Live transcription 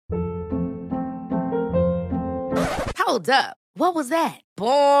Hold up. What was that?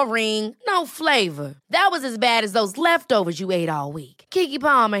 Boring. No flavor. That was as bad as those leftovers you ate all week. Keke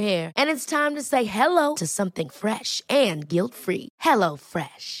Palmer here, and it's time to say hello to something fresh and guilt-free. Hello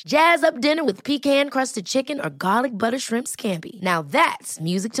Fresh. Jazz up dinner with pecan-crusted chicken or garlic butter shrimp scampi. Now that's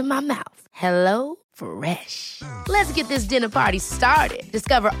music to my mouth. Hello Fresh. Let's get this dinner party started.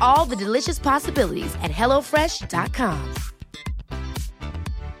 Discover all the delicious possibilities at hellofresh.com.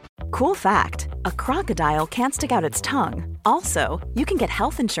 Cool fact, a crocodile can't stick out its tongue. Also, you can get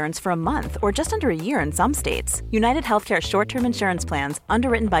health insurance for a month or just under a year in some states. United Healthcare short-term insurance plans,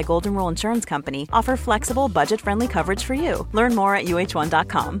 underwritten by Golden Rule Insurance Company, offer flexible, budget-friendly coverage for you. Learn more at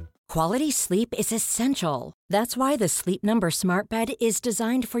uh1.com. Quality sleep is essential. That's why the Sleep Number Smart Bed is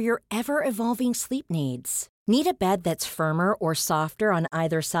designed for your ever-evolving sleep needs. Need a bed that's firmer or softer on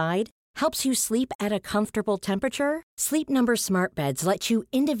either side? Helps you sleep at a comfortable temperature? Sleep Number Smart Beds let you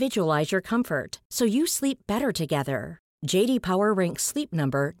individualize your comfort, so you sleep better together. J.D. Power ranks Sleep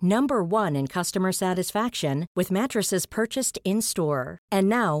Number #1 in customer satisfaction with mattresses purchased in-store. And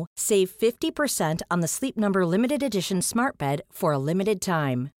now, save 50% on the Sleep Number Limited Edition Smart Bed for a limited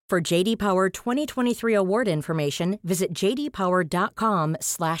time. For J.D. Power 2023 award information, visit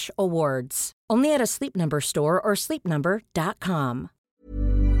jdpower.com/awards. Only at a Sleep Number store or sleepnumber.com.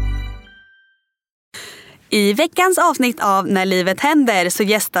 I veckans avsnitt av När livet händer så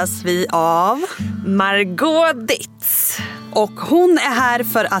gästas vi av Margot Ditz. Och hon är här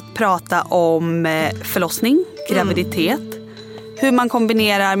för att prata om förlossning, graviditet, hur man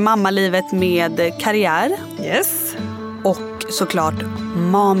kombinerar mammalivet med karriär. Yes. Och såklart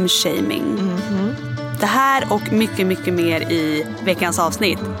momshaming. Det här och mycket, mycket mer i veckans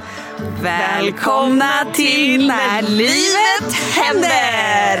avsnitt. Välkomna till När livet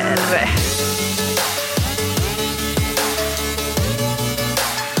händer!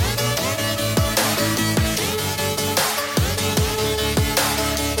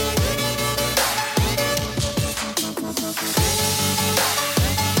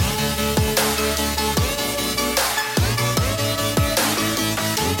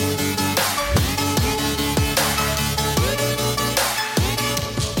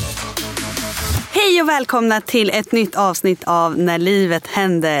 Hej och välkomna till ett nytt avsnitt av När livet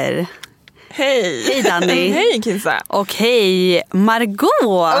händer. Hej. Hej Danny. Hej Kinsa. Och hej Margot.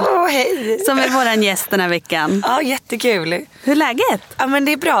 Hej. Som är våran gäst den här veckan. Ja, jättekul. Hur är läget? Ja, men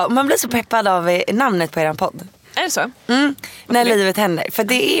det är bra. Man blir så peppad av namnet på eran podd. Är det så? När livet händer. För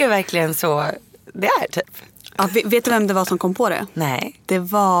det är ju verkligen så det är typ. Ja, vet du vem det var som kom på det? Nej. Det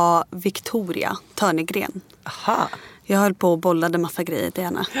var Victoria Törnegren. Aha. Jag höll på och bollade massa grejer till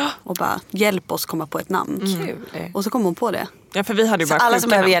henne. Och bara, hjälp oss komma på ett namn. Kul. Och så kom hon på det. Ja, för vi hade ju bara alla som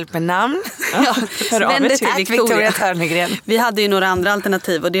behöver namn. hjälp med namn. Ja, vände till Victoria Törnegren. Vi hade ju några andra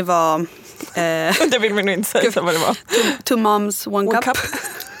alternativ och det var... Det vill man nog inte säga vad det var. Two moms, one cup.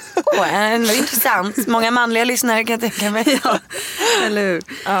 Ändå intressant. Många manliga lyssnare kan jag tänka mig. Ja, eller hur?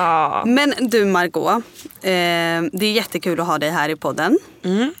 Men du Margot, det är jättekul att ha dig här i podden.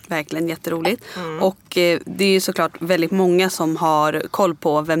 Verkligen jätteroligt. Och det är ju såklart väldigt många som har koll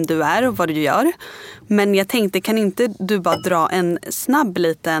på vem du är och vad du gör. Men jag tänkte, kan inte du bara dra en snabb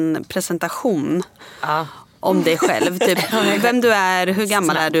liten presentation om dig själv? Typ, vem du är, hur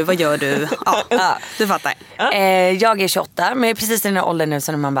gammal är du, vad gör du? Ja, du fattar. Jag är 28, men jag är precis i den här åldern nu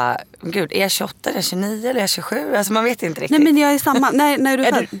så när man bara, gud, är jag 28, är jag 29 eller är jag 27? Alltså man vet inte riktigt. Nej, men jag är samma. När är du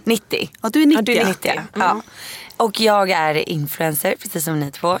född? 90. Ja, du är 90. Ja, du är 90. Ja. Och jag är influencer, precis som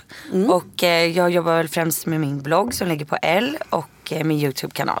ni två. Och jag jobbar väl främst med min blogg som ligger på L och min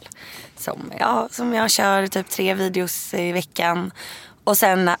YouTube-kanal. Som jag kör typ 3 videos i veckan. Och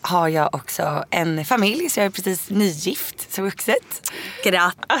sen har jag också en familj, så jag är precis nygift, så vuxet.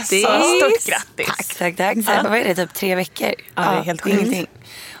 Grattis! Alltså, stort grattis! Tack. Så vad är det, typ 3 veckor? Ja, det är helt sjukt. Ingenting.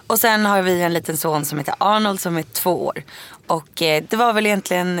 Och sen har vi en liten son som heter Arnold som är 2 år. Och det var väl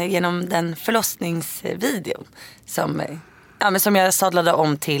egentligen genom den förlossningsvideon som jag sadlade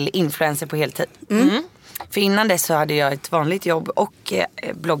om till influencer på heltid. För innan dess så hade jag ett vanligt jobb och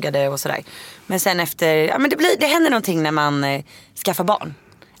bloggade och sådär. Men sen efter, det händer någonting när man skaffar barn.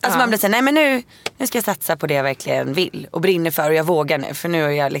 Alltså man blir såhär, nej men nu ska jag satsa på det jag verkligen vill och brinner för och jag vågar nu. För nu är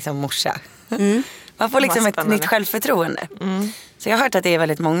jag liksom morsa. Man får liksom ett nytt självförtroende. Så jag har hört att det är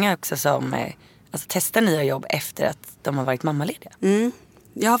väldigt många också som testar nya jobb efter att de har varit mammalediga.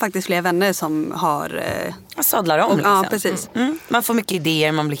 Jag har faktiskt flera vänner som har... sadlar om liksom. Ja, precis. Man får mycket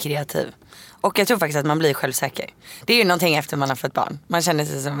idéer, man blir kreativ. Och jag tror faktiskt att man blir självsäker. Det är ju någonting efter man har fått barn. Man känner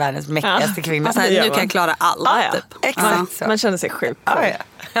sig som världens mäktigaste kvinna. Alltså, nu kan jag klara allt. Typ. Exakt så. Man känner sig sjuk.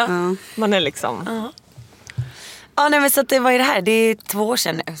 Man är liksom... Ja, nej, men så att det var ju det här. Det är 2 år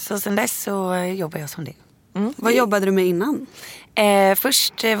sedan nu. Så sen dess så jobbar jag som det. Vad jobbade du med innan?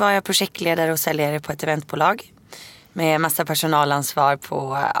 Först var jag projektledare och säljare på ett eventbolag. Med massa personalansvar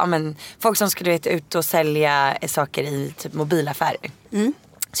på folk som skulle ut och sälja saker i typ mobilaffärer.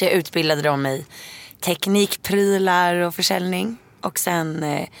 Så jag utbildade dem i teknikprylar och försäljning. Och sen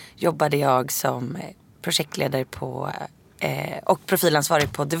jobbade jag som projektledare på och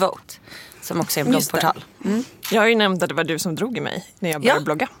profilansvarig på Devote. Som också är en bloggportal. Jag har ju nämnt att det var du som drog i mig när jag började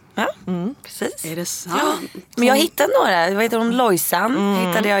blogga. Ja, precis. Är det sant? Men jag hittade några. Vad heter de? Lojsan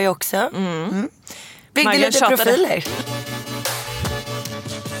hittade jag ju också. Byggde lite profiler.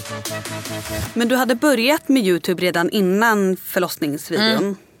 Men du hade börjat med YouTube redan innan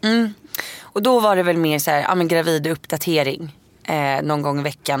förlossningsvideon. Och då var det väl mer så här, gravid uppdatering. Någon gång i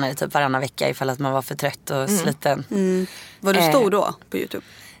veckan eller typ varannan vecka ifall att man var för trött och sliten. Var du stor då på YouTube?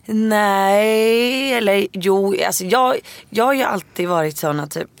 Nej, eller jo, alltså jag har ju alltid varit sån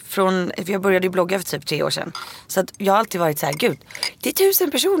att typ jag började ju blogga för typ 3 år sedan. Så att jag har alltid varit så här, gud, det är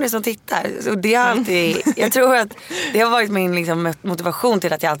 1000 personer som tittar. Så det har alltid, jag tror att det har varit min liksom motivation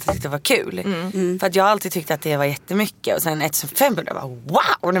till att jag alltid tyckte det var kul. För att jag har alltid tyckt att det var jättemycket. Och sen 1500 var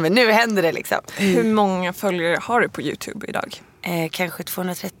wow, men nu händer det liksom. Hur många följare har du på YouTube idag? Kanske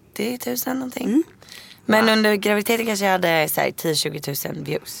 230 000 någonting. Men under graviditeten kanske jag hade 10-20 000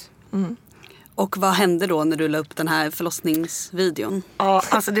 views. Och vad hände då när du la upp den här förlossningsvideon? Ja,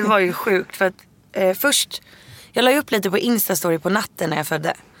 alltså det var ju sjukt för att först, jag la upp lite på Instastory på natten när jag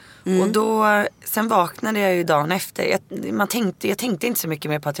födde. Och då, sen vaknade jag ju dagen efter. Jag tänkte inte så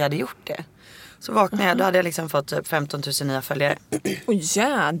mycket mer på att jag hade gjort det. Så vaknade jag, då hade jag liksom fått typ 15 000 nya följare.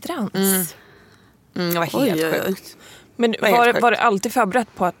 Jädrans. Det var helt sjukt. Men var det alltid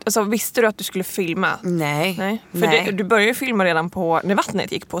förberett på att, alltså, visste du att du skulle filma? Nej. För du började ju filma redan på när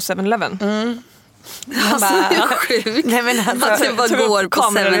vattnet gick på 7-Eleven. Alltså det är sjukt. Nej, men alltså, att det bara går på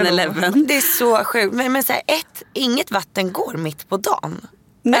 7-Eleven. Det är så sjukt. Men så här, inget vatten går mitt på dagen.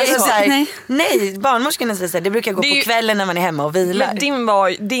 Nej, alltså, så här, nej. Nej, barnmorskan säger så här, det brukar gå på kvällen när man är hemma och vilar.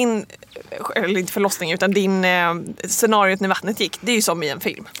 Men din eller inte förlossning utan din scenariot när vattnet gick, det är ju som i en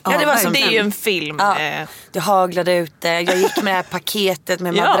film. Ja, det var som det är ju en film. Ja. Det haglade ute, jag gick med det här paketet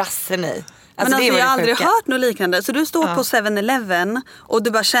med madrassen i. Men alltså, jag har aldrig hört något liknande. Så du står på 7-Eleven och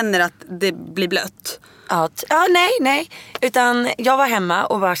du bara känner att det blir blött. Ja, nej. Utan jag var hemma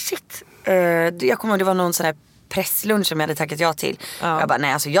och bara shit. Jag kommer ihåg, det var någon sån här presslunch som jag hade tackat ja till. Jag bara,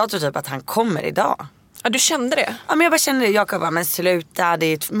 nej, alltså jag tror typ att han kommer idag. Ja, du kände det? Ja, men jag bara kände det. Jag bara, men sluta, det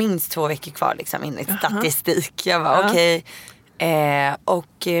är minst 2 veckor kvar liksom in i statistik. Jag bara,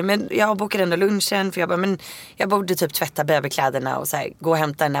 okej. Men jag bokade ändå lunchen. För jag bara, men jag borde typ tvätta babykläderna och så här, gå och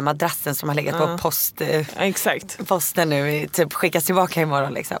hämta den där madrassen som har legat på exakt. posten nu. Typ skickas tillbaka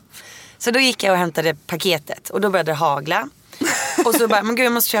imorgon liksom. Så då gick jag och hämtade paketet. Och då började det hagla. Och så bara, men gud,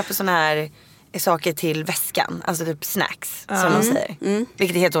 jag måste köpa såna här saker till väskan. Alltså typ snacks, som man säger.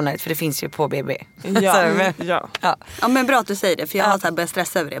 Vilket är helt onödigt, för det finns ju på BB. Ja, men bra att du säger det. För jag har så här börjat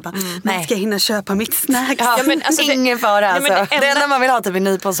stressa över det. Bara, nej, ska jag hinna köpa mitt snacks? Ja, men alltså, ingen fara alltså. Det enda man vill ha typ är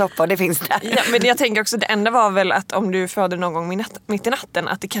nyponsoppa, det finns där. Ja, men jag tänker också, det enda var väl att om du föder någon gång mitt i natten,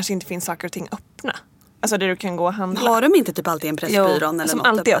 att det kanske inte finns saker och ting öppna. Alltså där du kan gå och handla. Har de inte typ alltid en pressbyrån eller som något?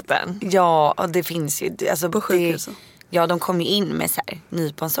 alltid är öppen? Ja, och det finns ju. Alltså, på sjukhuset. Ja, de kom ju in med så här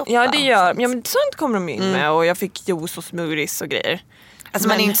nyponsoppa. Ja, det gör. Ja, men sånt kommer de in med. Och jag fick juice och smoothies och grejer. Alltså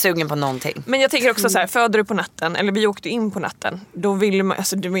man är inte sugen på någonting. Men jag tänker också så här, föder du på natten, eller vi åkte in på natten, då vill man,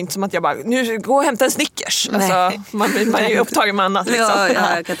 alltså det var inte som att jag bara, nu gå och hämta en Snickers. Alltså, man är ju upptagen med annat liksom.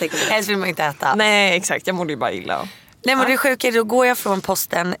 Ja, jag kan tänka mig det. Helst vill man inte äta. Nej, exakt, jag mådde ju bara illa. Nej, men det är sjukt, då går jag från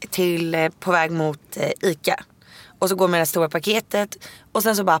posten till på väg mot Ica. Och så går med det stora paketet. Och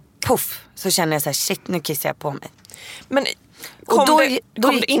sen så bara puff, så känner jag så här, shit, nu kissar jag på mig. Men kom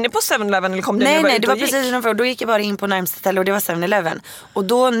du inne på 7-Eleven eller kom du Nej, det var precis utanför. Då gick jag bara in på närmsta ställe och det var 7-Eleven. Och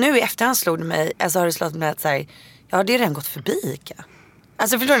då nu i efterhand slog det mig, alltså har det slått mig att så här, ja, det är redan gått förbi Ica.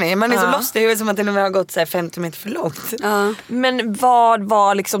 Alltså förstår ni, man är så lost i huvudet som att det har gått så här 50 meter för långt. Men vad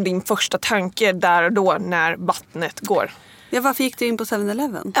var liksom din första tanke där och då när vattnet går? Ja, varför gick du in på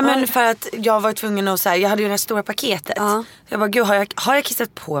 7-Eleven? Ja, men för att jag var tvungen att säga, jag hade ju det här stora paketet. Jag bara, gud, har jag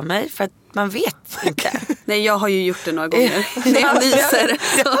kissat på mig? För att man vet inte. Nej, jag har ju gjort det några gånger. När jag nyser.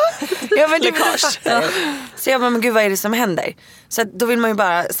 Ja, men så jag bara, men gud, vad är det som händer? Så då vill man ju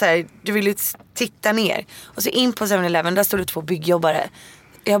bara så här, du vill ju titta ner. Och så in på 7-Eleven, där stod det 2 byggjobbare.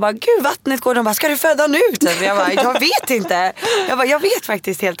 Jag bara, gud, vattnet går. De bara, ska du föda nu? Jag bara, jag vet inte. Jag vet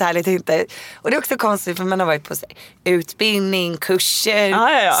faktiskt helt ärligt inte. Och det är också konstigt, för man har varit på utbildning,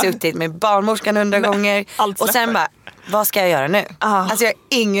 kurser, suttit med barnmorskan 100 gånger. Och sen bara, vad ska jag göra nu? Alltså jag har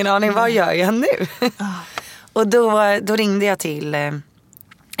ingen aning, vad gör jag nu? Och då ringde jag till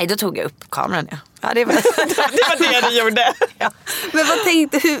Nej, då tog jag upp kameran. Ja, det var det du gjorde. Ja. Men vad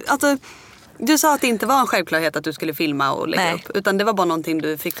tänkte alltså, du sa att det inte var en självklarhet att du skulle filma och lägga upp. Utan det var bara någonting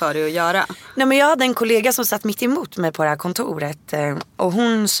du fick för dig att göra. Nej, men jag hade en kollega som satt mitt emot mig på det här kontoret. Och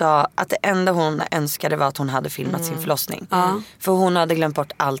hon sa att det enda hon önskade var att hon hade filmat sin förlossning. För hon hade glömt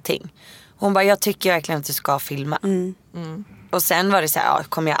bort allting. Hon bara, jag tycker verkligen att du ska filma. Och sen var det så här,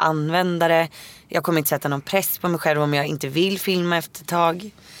 kommer jag använda det? Jag kommer inte sätta någon press på mig själv om jag inte vill filma efter ett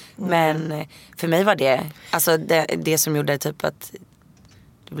tag. Men för mig var det, alltså det som gjorde typ att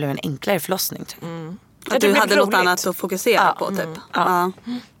det blev en enklare förlossning. Typ. Att du hade något annat att fokusera på typ. Ja.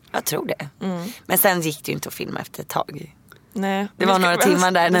 Jag tror det. Men sen gick det ju inte att filma efter ett tag. Nej. Det var några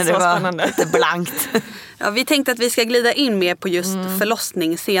timmar där när det var lite blankt. Ja, vi tänkte att vi ska glida in mer på just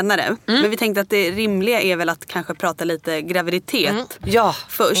förlossning senare. Men vi tänkte att det rimliga är väl att kanske prata lite graviditet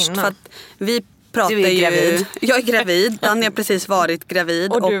först. För att vi pratar du är gravid. Jag är gravid. Danny har precis varit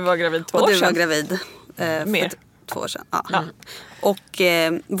gravid. Och du var gravid 2 år sedan. Och du var gravid för 2 år sedan. Ja. Och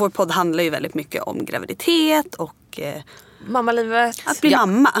vår podd handlar ju väldigt mycket om graviditet och mammalivet. att bli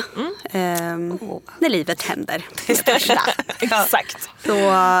mamma. När livet händer. Exakt.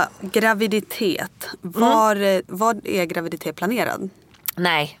 Så graviditet. Var är graviditet planerad?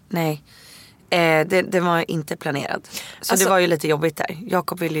 Nej. Det var inte planerad. Så Alltså, det var ju lite jobbigt där.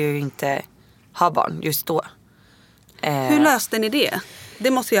 Jakob ville ju inte ha barn just då. Hur löste ni det?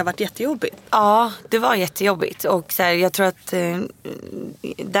 Det måste ju ha varit jättejobbigt. Ja, det var jättejobbigt. Och så här, jag tror att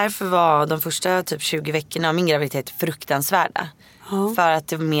därför var de första typ 20 veckorna av min graviditet fruktansvärda. För att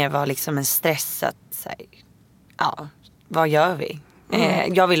det mer var liksom en stress att så här, vad gör vi?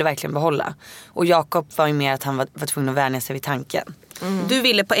 Jag ville verkligen behålla. Och Jakob var ju mer att han var tvungen att vänja sig vid tanken. Du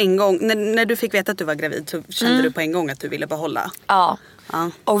ville på en gång, när du fick veta att du var gravid så kände du på en gång att du ville behålla. Ja.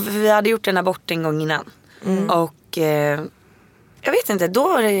 Och vi hade gjort en abort en gång innan. Och jag vet inte, då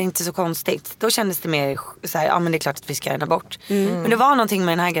var det inte så konstigt. Då kändes det mer så här, men det är klart att vi ska göra en abort. Men det var någonting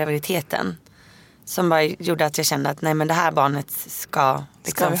med den här graviditeten som bara gjorde att jag kände att nej, men det här barnet ska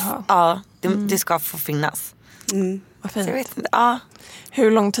liksom, vi ha? Ja, det ska få finnas. Vad fint. Så jag vet inte, ja.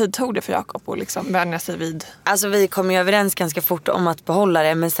 Hur lång tid tog det för Jakob att liksom vänja sig vid? Alltså vi kom ju överens ganska fort om att behålla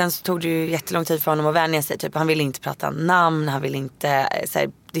det. Men sen så tog det ju jättelång tid för honom att vänja sig. Typ, han ville inte prata namn. Han ville inte så här,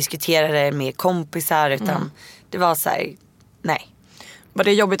 diskutera det med kompisar. Utan det var så här, nej. Var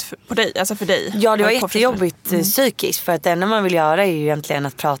det jobbigt på dig? Alltså för dig? Ja, det var jättejobbigt psykiskt. För att det enda man vill göra är ju egentligen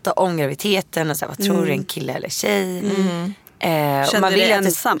att prata om graviditeten. Och så här, vad tror du, en kille eller tjej? Kände man du dig vill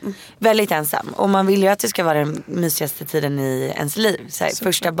ensam? Väldigt ensam. Och man vill ju att det ska vara den mysigaste tiden i ens liv. Så här,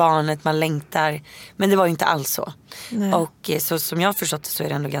 första barnet, man längtar. Men det var ju inte alls så. Nej. Och så som jag har förstått det så är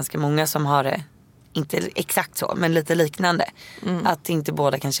det ändå ganska många som har det. Inte exakt så, men lite liknande. Att inte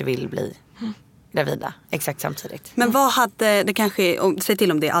båda kanske vill bli gravida exakt samtidigt. Men vad hade, det kanske, säg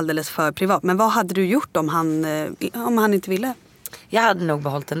till om det är alldeles för privat. Men vad hade du gjort om han inte ville? Jag hade nog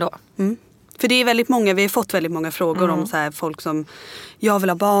behållit ändå. För det är väldigt många, vi har fått väldigt många frågor om så här, folk som, jag vill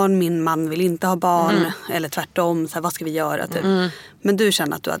ha barn, min man vill inte ha barn. Eller tvärtom, så här, vad ska vi göra typ. Men du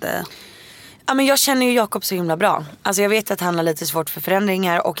känner att du hade... Ja, men jag känner ju Jakob så himla bra. Alltså jag vet att han har lite svårt för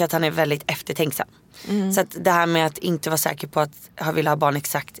förändringar och att han är väldigt eftertänksam. Så att det här med att inte vara säker på att han vill ha barn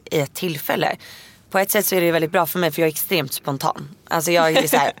exakt i ett tillfälle. På ett sätt så är det väldigt bra för mig för jag är extremt spontan. Alltså jag är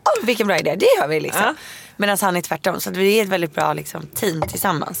så här, vilken bra idé, det gör vi liksom. Medan han är tvärtom. Så att vi är ett väldigt bra liksom, team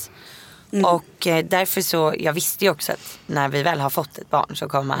tillsammans. Och därför så, jag visste ju också att när vi väl har fått ett barn så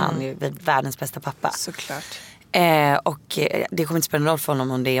kommer han ju bli världens bästa pappa. Såklart. Och det kommer inte spela någon roll för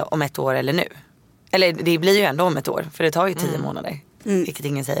honom om det är om ett år eller nu. Eller det blir ju ändå om ett år, för det tar ju 10 månader. Vilket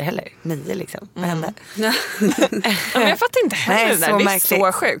ingen säger heller. 9 liksom, vad hände? Ja, men jag fattar inte heller det där, det är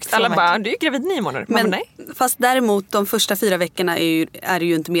så sjukt. Så alla märkligt. bara, du är gravid 9 månader. Men nej. fast däremot de första 4 veckorna är du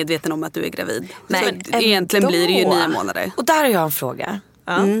ju inte medveten om att du är gravid. Nej, så egentligen blir det ju 9 månader. Och där har jag en fråga.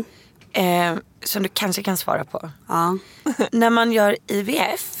 Som du kanske kan svara på. När man gör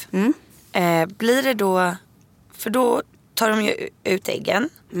IVF, blir det då, för då tar de ju ut äggen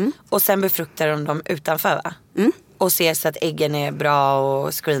och sen befruktar de dem utanför, va? Och ser så att äggen är bra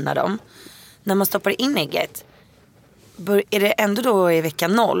och screenar dem. När man stoppar in ägget, är det ändå då i vecka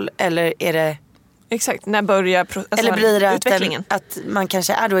 0 eller är det... Exakt, när börjar eller blir det utvecklingen? Att man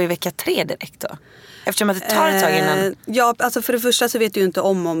kanske är då i vecka 3 direkt då? Eftersom att det tar ett tag innan. Ja, alltså för det första så vet du ju inte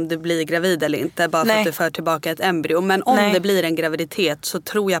om det blir gravid eller inte. Bara för att du för tillbaka ett embryo. Men om det blir en graviditet så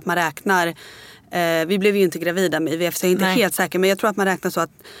tror jag att man räknar... vi blev ju inte gravida med IVF så jag är inte helt säker. Men jag tror att man räknar så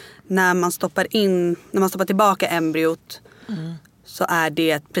att när man stoppar tillbaka embryot så är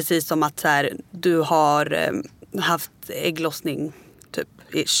det precis som att så här, du har haft ägglossning typ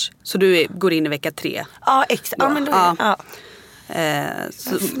ish. Så du går in i vecka 3. Ja, exakt. Ja, men då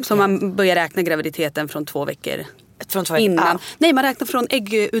Så man börjar räkna graviditeten från 2 veckor innan. Nej, man räknar från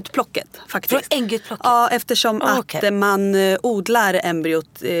äggutplocket faktiskt. Från äggutplocket? Ja, eftersom att man odlar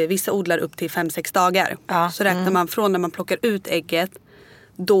embryot, vissa odlar upp till 5-6 dagar. Så räknar man från när man plockar ut ägget,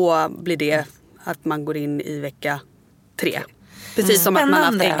 då blir det att man går in i vecka 3. Precis som att man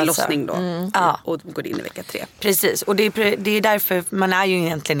har haft ägglossning då och går in i vecka 3. Precis, och det är därför man är ju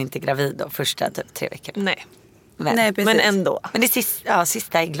egentligen inte gravid då första typ 3 veckor. Nej. Nej, men ändå. Men det är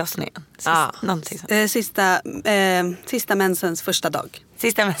sista ägglossningen. Sista mensens första dag.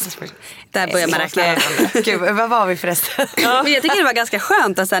 Sista mensens första. Där börjar man räkna. Gud, vad var vi förresten? Men jag tycker det var ganska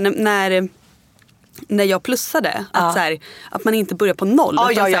skönt att, så här, när jag plussade att, så här, att man inte börjar på 0.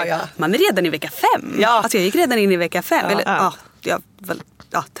 Man är redan i vecka 5. Alltså jag gick redan in i vecka 5.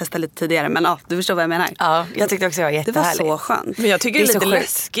 Jag testade lite tidigare, men du förstår vad jag menar. Ja, jag tyckte också det var jättehärligt. Det var så skönt. Men jag tycker det är lite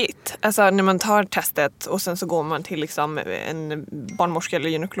läskigt. Alltså när man tar testet och sen så går man till liksom en barnmorska eller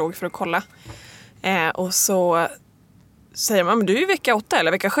gynekolog för att kolla. Och så säger man, men du är i vecka 8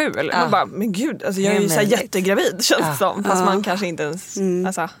 eller vecka 7. Eller? Man bara, men gud, alltså jag är ju så jättegravid känns det som. Fast man kanske inte ens...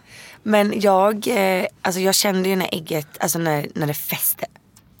 Alltså. Men jag kände ju när ägget, alltså när det fäste.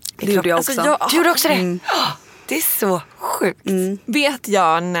 Det gjorde jag också. Du gjorde också det? Det är så sjukt. Vet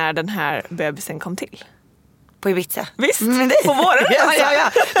jag när den här bebisen kom till? På Ibiza. Visst, på våren.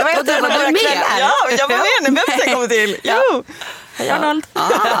 Ja. Det var du var med. Ja, jag var med när bebisen kom till. Jo. Hej Arnold.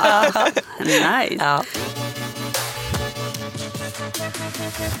 Nice. Ja.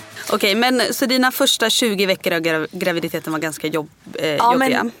 Okej, men så dina första 20 veckor av graviditeten var ganska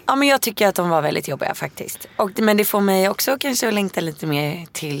jobbiga? Men jag tycker att de var väldigt jobbiga faktiskt. Men det får mig också kanske att längta lite mer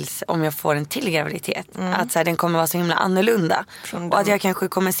tills om jag får en till graviditet. Att så här, den kommer vara så himla annorlunda. Och att jag kanske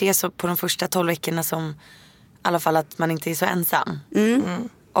kommer se så på de första 12 veckorna som i alla fall att man inte är så ensam.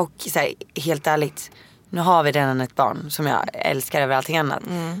 Och så här, helt ärligt, nu har vi redan ett barn som jag älskar över allting annat.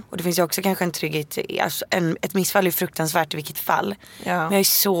 Och det finns ju också kanske en trygghet. Alltså ett missfall är fruktansvärt i vilket fall. Ja. Men jag är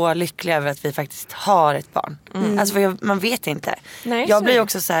så lycklig över att vi faktiskt har ett barn. Alltså för man vet inte. Nej, jag blir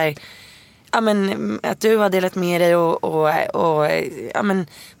också så här... Ja, men, att du har delat med dig och ja, men,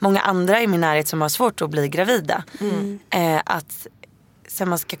 många andra i min närhet som har svårt att bli gravida. Att så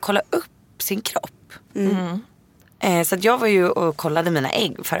man ska kolla upp sin kropp. Så att jag var ju och kollade mina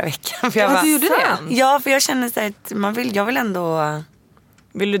ägg förra veckan. För du gjorde det? Ja, för jag kände så att jag vill ändå...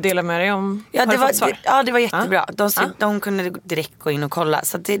 Vill du dela med dig om... Ja, det var jättebra. De kunde direkt gå in och kolla.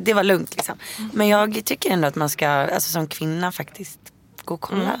 Så det var lugnt liksom. Men jag tycker ändå att man ska, alltså som kvinna faktiskt, gå och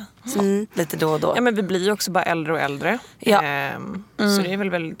kolla. Lite då och då. Ja, men vi blir ju också bara äldre och äldre. Ja. Så det är väl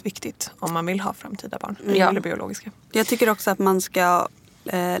väldigt viktigt om man vill ha framtida barn. Eller biologiska. Jag tycker också att man ska...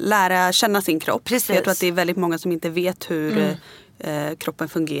 lära känna sin kropp. Precis. Jag tror att det är väldigt många som inte vet hur kroppen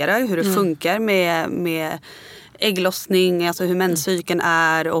fungerar, hur det funkar med ägglossning, alltså hur menscykeln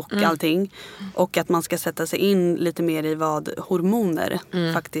är och allting. Och att man ska sätta sig in lite mer i vad hormoner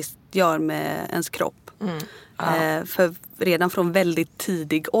faktiskt gör med ens kropp. För redan från väldigt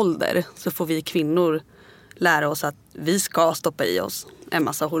tidig ålder så får vi kvinnor lära oss att vi ska stoppa i oss en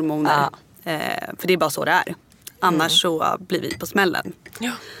massa hormoner. För det är bara så det är. Annars så blir vi på smällen.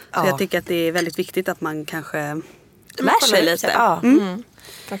 Ja. Så jag tycker att det är väldigt viktigt att man kanske lär sig lite.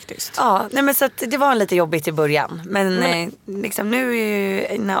 Faktiskt. Ja, nej, men så att det var lite jobbigt i början. Men liksom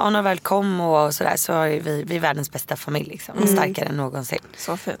nu när Anna väl kom och sådär, så är vi världens bästa familj liksom. Starkare än någonsin.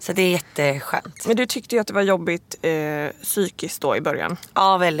 Så fint. Så det är jätteskönt. Men du tyckte ju att det var jobbigt psykiskt då i början.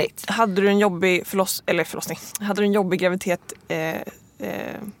 Ja, väldigt. Hade du en jobbig förlossning? Hade du en jobbig graviditet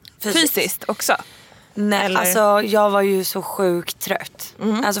fysiskt också? Nej, eller? Alltså jag var ju så sjukt trött.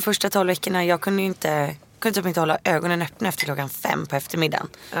 Alltså första 12 veckorna, jag kunde typ inte hålla ögonen öppna efter 5:00 på eftermiddagen.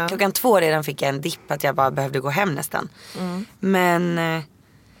 2:00 redan fick jag en dipp att jag bara behövde gå hem nästan. Men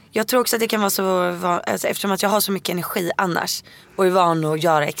jag tror också att det kan vara så, alltså, eftersom att jag har så mycket energi annars och är van att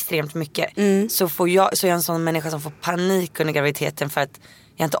göra extremt mycket, så är jag en sån människa som får panik under graviditeten för att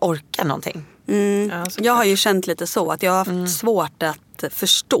jag inte orkar någonting. Jag har ju känt lite så att jag har haft svårt att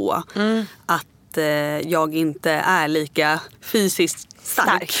förstå att jag inte är lika fysiskt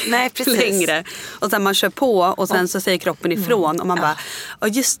stark. Nej, precis. Längre. Och sen man kör på och sen så säger kroppen ifrån och man bara, ja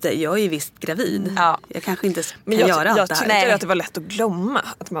just det, jag är visst gravid. Jag kanske inte kan göra allt det här. Jag tyckte att det var lätt att glömma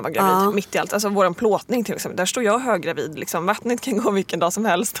att man var gravid mitt i allt. Alltså våran plåtning till exempel, där står jag höggravid. Liksom. Vattnet kan gå vilken dag som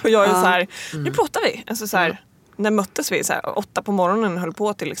helst och jag är så här, nu plåtar vi. Alltså så här, när möttes vi så här, 8 på morgonen höll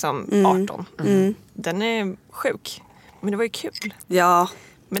på till liksom 18. Den är sjuk. Men det var ju kul. Ja.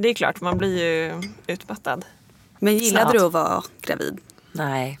 Men det är klart, man blir ju utmattad. Men gillade du att vara gravid?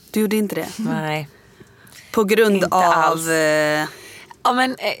 Nej. Du gjorde inte det? Nej. På grund inte av... alls. Ja,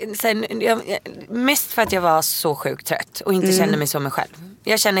 men sen, mest för att jag var så sjukt trött och inte kände mig som mig själv.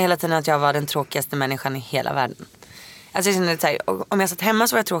 Jag känner hela tiden att jag var den tråkigaste människan i hela världen. Alltså jag kände så här, om jag satt hemma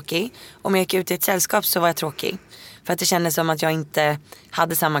så var jag tråkig. Om jag gick ut i ett sällskap så var jag tråkig. För att det kändes som att jag inte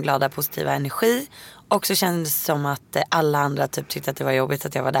hade samma glada, positiva energi. Och så kändes det som att alla andra typ tyckte att det var jobbigt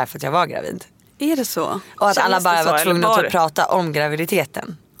att jag var där för att jag var gravid. Är det så? Och att alla bara var tvungna att typ prata om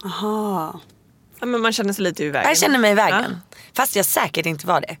graviditeten. Aha. Ja, men man känner sig lite i vägen. Jag känner mig i vägen. Fast jag säkert inte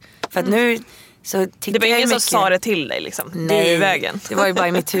var det. För att nu så det var ingen som sa det till dig liksom. Nej, du är i vägen. Det var ju bara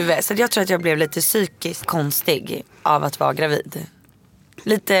i mitt huvud. Så jag tror att jag blev lite psykiskt konstig av att vara gravid.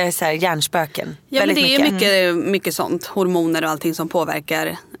 Lite så här hjärnspöken. Ja, väldigt men det är mycket sånt. Hormoner och allting som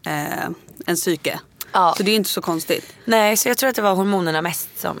påverkar en psyke. Ja. Så det är inte så konstigt. Nej, så jag tror att det var hormonerna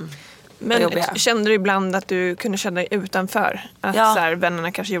mest som var jobbiga. Men kände du ibland att du kunde känna dig utanför? Att så här,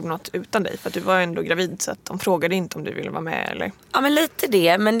 vännerna kanske gjorde något utan dig? För att du var ändå gravid så att de frågade inte om du ville vara med eller? Ja, men lite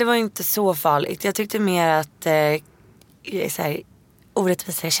det. Men det var inte så farligt. Jag tyckte mer att så här,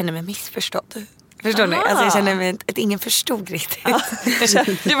 orättvisa, jag kände mig missförstådd. Förstår ni? Alltså jag kände mig att ingen förstod riktigt.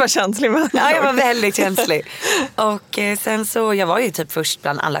 Du var känslig med. Ja, jag var väldigt känslig. Och sen så, jag var ju typ först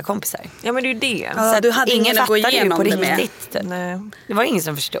bland alla kompisar. Ja, men det är ju det. Ja, så du hade ingen att gå igenom på det med. riktigt. Typ. Nej. Det var ingen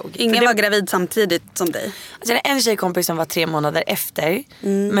som förstod. Ingen var gravid samtidigt som dig. Alltså, det är en tjejkompis som var 3 månader efter.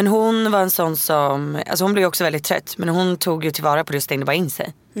 Men hon var en sån som, alltså hon blev också väldigt trött. Men hon tog ju tillvara på det och stängde bara in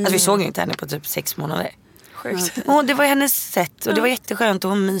sig. Alltså vi såg ju inte henne på typ 6 månader. Och det var hennes sätt och det var jätteskönt och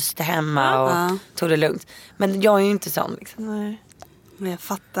hon myste hemma och tog det lugnt. Men jag är ju inte sån liksom. Nej. Men jag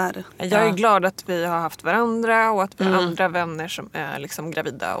fattar. Jag är glad att vi har haft varandra och att vi har andra vänner som är liksom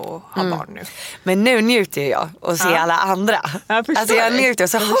gravida och har barn nu. Men nu njuter jag och ser alla andra. Alltså jag njuter och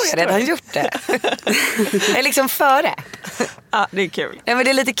så har jag redan gjort det. Jag är liksom före. Ja, det är kul. Ja, men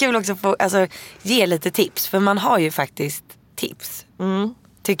det är lite kul också att få, alltså, ge lite tips. För man har ju faktiskt tips.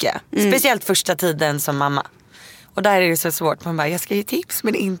 Tycker jag. Speciellt första tiden som mamma. Och där är det så svårt. Man bara, jag ska ge tips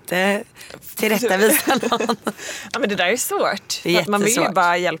men inte tillrättavisa någon. Ja, men det där är svårt. Det är att man vill ju jättesvårt.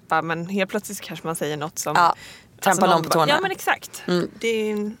 bara hjälpa men helt plötsligt kanske man säger något som... Ja, trampar någon på tårna. Ja, men exakt.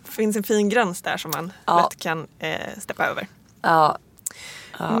 Det finns en fin gräns där som man lätt kan steppa över. Ja.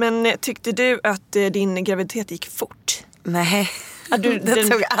 Men tyckte du att din graviditet gick fort? Nej. Det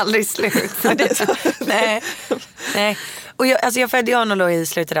tog aldrig slut. Nej. Och jag födde Arnold i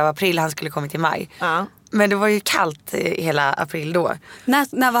slutet av april. Han skulle kommit i maj. Ja. Men det var ju kallt hela april då.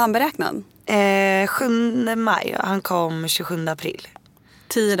 När var han beräknad? 7 maj. Han kom 27 april.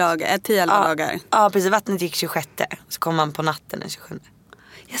 10-11 dagar. Ja, precis. Vattnet gick 26. Så kom han på natten den 27.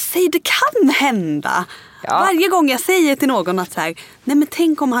 Jag säger, det kan hända. Ja. Varje gång jag säger till någon att så här, nej men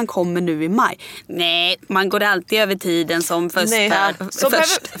tänk om han kommer nu i maj. Nej, man går alltid över tiden som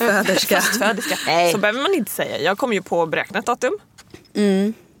förstföderska. Så behöver man inte säga. Jag kom ju på beräknat datum.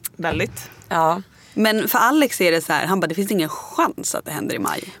 Väldigt. Ja. Men för Alex är det så här, han bara, det finns ingen chans att det händer i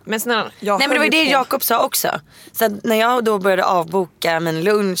maj. Men snälla, Nej, men det var ju det Jakob sa också. Så att när jag då började avboka min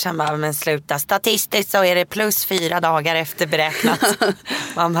lunch, han bara, men sluta, statistiskt så är det +4 dagar efter beräknat.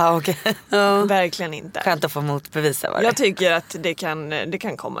 Man bara, okej. Verkligen inte. Skönt att få motbevisa var det. Jag tycker att det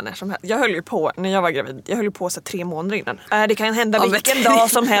kan komma när som helst. Jag höll ju på, när jag var gravid, jag höll ju på så 3 månader innan. Det kan hända vilken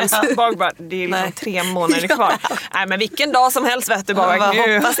dag som helst. Bara, det är liksom 3 månader kvar. Nej, men vilken dag som helst vet du bara.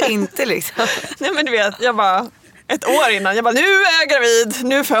 Jag hoppas inte liksom. Nej, men du vet, jag bara... Ett år innan, jag bara, nu är jag gravid,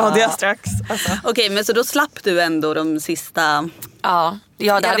 nu föder jag strax. Alltså. Okej, men så då slapp du ändå de sista... Ja, det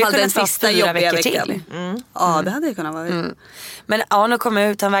hade ju kunnat vara 4 veckor till. Ja, det hade det kunnat vara. Men Arno kom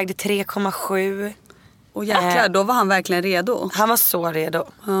ut, han vägde 3,7. Och jäklar, då var han verkligen redo. Han var så redo.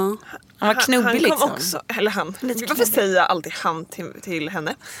 Ja. Han var knubbig han kom liksom. också, eller han. Varför säger jag alltid han till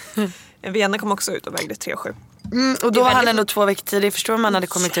henne? Vienna kom också ut och vägde 3,7. Och då var han ändå 2 veckor tidigare. Förstår man hade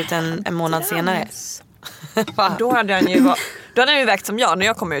kommit ut en månad senare. Då hade han ju vägt som jag när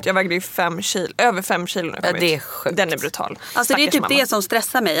jag kom ut. Jag vägde ju 5 kilo, över 5 kilo när jag kom ut. Det är sjukt. Den är brutal. Alltså det är typ mamma. det som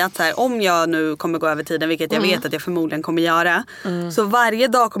stressar mig. Att så här, om jag nu kommer gå över tiden, vilket jag vet att jag förmodligen kommer göra. Så varje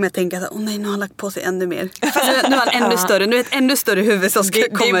dag kommer jag tänka att nej, nu har han lagt på sig ännu mer. Nu är han ännu större. Nu är ett ännu större huvud som ska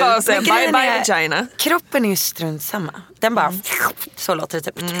komma ut. Det är bara att säga bye bye vagina. Kroppen är ju strunt samma. Den bara, så låter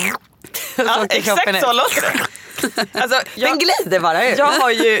det typ. Ja, exakt så låter det. Alltså, den glider bara ut. Jag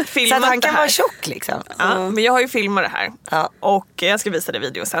har ju filmat så att han kan det här. vara tjock liksom. Ja, men jag har ju filmat det här. Ja. Och jag ska visa dig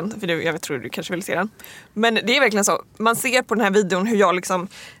video sen. För jag tror du kanske vill se den. Men det är verkligen så. Man ser på den här videon hur jag liksom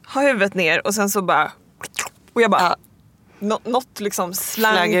har huvudet ner. Och sen så bara... Och jag bara... Något liksom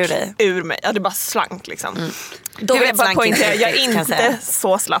slank ur mig. Ja, det bara slank liksom. Då vill jag bara poängtera, jag är inte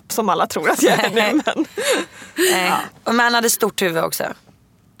så slapp som alla tror att jag är nu. Men... Ja. Och man hade stort huvud också.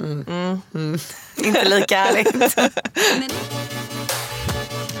 Inte lika ärligt.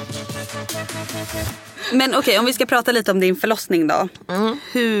 Men okej, om vi ska prata lite om din förlossning då.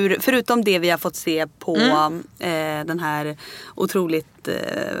 Hur, förutom det vi har fått se på den här otroligt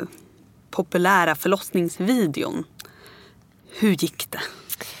populära förlossningsvideon. Hur gick det?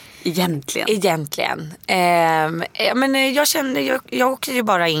 Egentligen. Men jag kände, jag åkte ju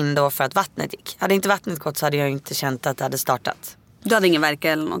bara in då för att vattnet gick. Hade inte vattnet gått så hade jag inte känt att det hade startat. Du hade ingen värk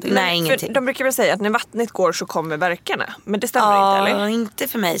eller någonting? Nej, ingenting. För de brukar väl säga att när vattnet går så kommer värkarna. Men det stämmer inte, eller? Ja, inte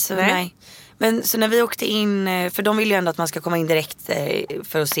för mig, så nej. Men så när vi åkte in, för de vill ju ändå att man ska komma in direkt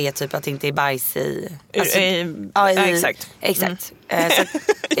för att se typ att det inte är bajs i... Alltså, exakt. Exakt.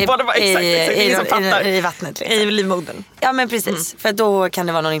 Bara var exakt. I vattnet. Liksom. I livmodern. Ja, men precis. För då kan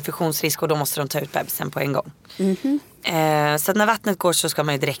det vara någon infektionsrisk och då måste de ta ut bebisen på en gång. Så att när vattnet går så ska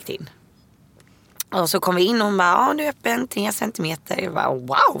man ju direkt in. Och så kom vi in och hon bara, du är öppen 3 centimeter. Jag bara,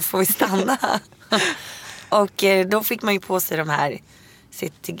 wow, får vi stanna? Och då fick man ju på sig de här...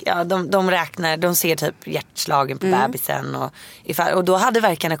 de räknar, de ser typ hjärtslagen på bebisen och då hade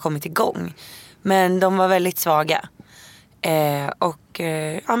verkarna kommit igång, men de var väldigt svaga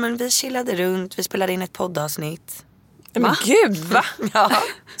men vi chillade runt, vi spelade in ett poddavsnitt. Men gud, va? Ja.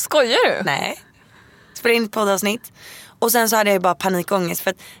 Skojar du? Nej, spelade in ett poddavsnitt. Och sen så hade jag bara panikångest,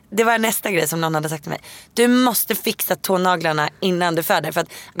 för att det var nästa grej som någon hade sagt till mig. Du måste fixa tånaglarna innan du föder, för att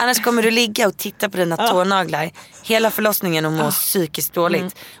annars kommer du ligga och titta på dina tånaglar hela förlossningen och må psykiskt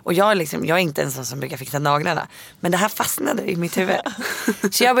dåligt. Och jag är inte en sån som brukar fixa naglarna, men det här fastnade i mitt huvud.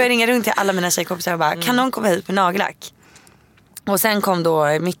 Så jag började ringa runt till alla mina tjejkompisar och bara, kan någon komma hit med nagellack? Och sen kom då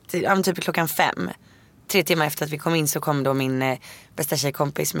typ 5:00, 3 timmar efter att vi kom in, så kom då min bästa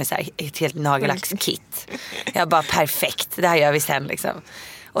tjejkompis med så här ett helt nagellackskit. Jag bara, perfekt, det här gör vi sen liksom.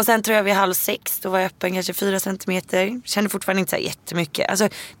 Och sen tror jag vid 5:30, då var jag öppen kanske 4 centimeter. Kände fortfarande inte så här jättemycket. Alltså,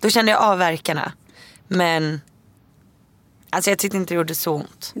 då kände jag av verkarna. Men alltså jag tyckte inte det gjorde så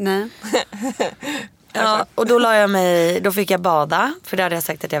ont. Nej. Ja, och då fick jag bada, för det hade jag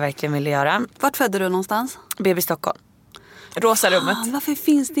sagt att jag verkligen ville göra. Vart födde du någonstans? BB Stockholm. Rosa rummet. Varför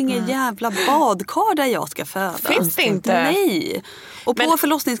finns det ingen jävla badkar där jag ska föda? Finns det inte? Nej. Och på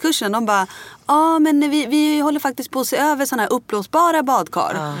förlossningskursen de bara, men vi håller faktiskt på att se över såna här uppblåsbara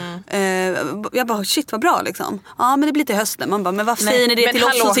badkar. Jag bara, shit vad bra liksom. Men det blir till hösten. Man bara, men varför säger ni det till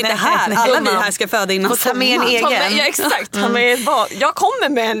oss som sitter här? Alla vi här ska föda innan sommar. Ta med en egen. Ja, exakt. Ta med ett bad. Jag kommer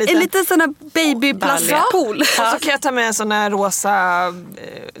med en liten sån här babyplastpool. Och så kan jag ta med en sån här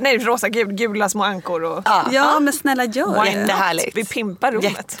gula små ankor. Och... Ja, men snälla gör det. Jättehärligt. Vi pimpar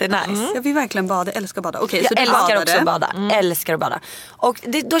rummet. Jättenice. Jag vill verkligen bada, älskar bada. Okay, jag älskar också att bada. Älskar att bada. Och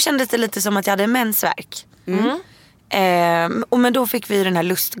då kändes det lite som att jag hade mensvärk. Men då fick vi den här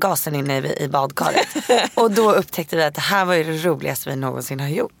lustgasen inne i badkaret. Och då upptäckte vi att det här var ju det roligaste vi någonsin har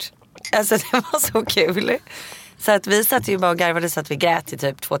gjort. Alltså det var så kul. Så att vi satt ju bara och garvade så att vi grät i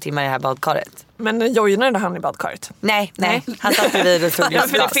typ 2 timmar i det här badkaret. Men jojnade han i badkaret? Nej. Han satt vid och tog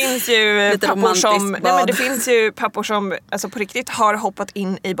för det finns ju pappor som alltså på riktigt har hoppat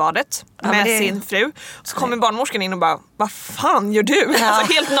in i badet med sin fru. Så kommer barnmorskan in och bara, vad fan gör du?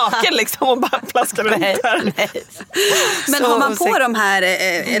 Alltså helt naken liksom och bara plaskar runt där. Men så, har man på de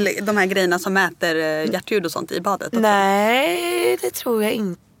här grejerna som mäter hjärtljud och sånt i badet också? Nej, det tror jag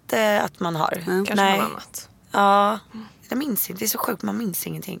inte att man har. Kanske något annat. Ja, jag minns inte. Det är så sjukt, man minns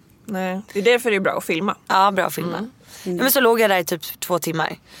ingenting. Nej, det är därför det är bra att filma. Ja, bra att filma. Men så låg jag där i typ 2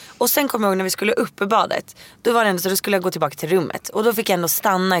 timmar. Och sen kom jag ihåg när vi skulle upp i badet. Då var det ändå så, då skulle jag gå tillbaka till rummet. Och då fick jag ändå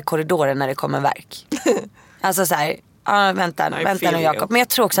stanna i korridoren när det kom en verk. Alltså så här, vänta nu Jakob. Men jag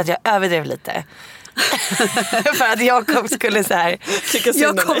tror också att jag överdrev lite. För att Jakob skulle så här.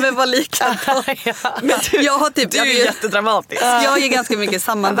 Jag kommer vara lika. Men jag har typ, du är jättedramatisk. Jag har ju ganska mycket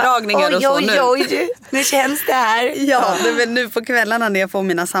sammandragningar och så nu. Nu känns det här. Ja, det är väl nu på kvällarna när jag får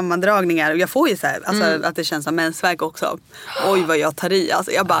mina sammandragningar. Och jag får ju så här, alltså, att det känns som mensvärk också. Oj vad jag tar i.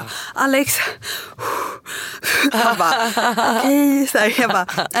 Alltså, jag bara, Alex. Jag bara, okej. Så här, jag bara,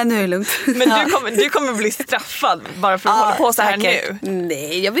 nu är det lugnt. Men du kommer bli straffad bara för att hålla på så här nu.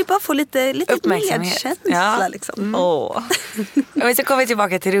 Nej, jag vill bara få lite uppmärksamhet. Känsla, liksom. Men så kom vi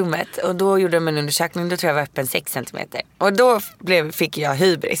tillbaka till rummet och då gjorde de en undersökning. Då tror jag var öppen 6 centimeter. Och då fick jag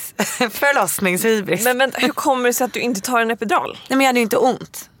hybris. Förlossningshybris. Men hur kommer det sig att du inte tar en epidural? Nej, men jag hade ju inte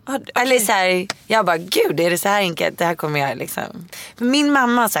ont. Eller så här, jag bara, gud, är det så här enkelt? Det här kommer jag liksom. Min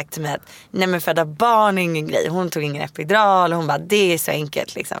mamma har sagt till mig att nej, men föda barn är ingen grej. Hon tog ingen epidural. Hon bara, det är så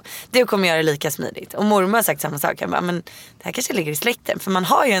enkelt liksom. Du kommer göra det lika smidigt. Och mormor har sagt samma sak. Jag bara, men det här kanske ligger i släkten. För man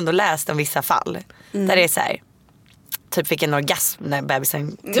har ju ändå läst om vissa fall där det är så här, typ fick en orgasm när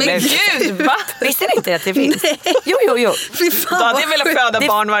bebisen. Men gud, va? Visste ni inte att det finns? Jo. Då hade jag velat föda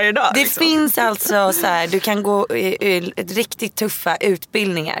barn varje dag. Det liksom. finns alltså så här, du kan gå riktigt tuffa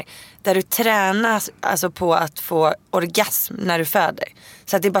utbildningar där du tränar alltså på att få orgasm när du föder.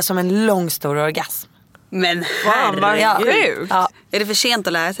 Så att det är bara som en lång stor orgasm. Men herregud. Ja. Är det för sent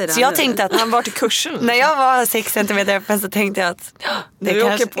att lära sig det? Så jag tänkte att Han var till kursen. när jag var 6 centimeter öppen så tänkte jag att det Du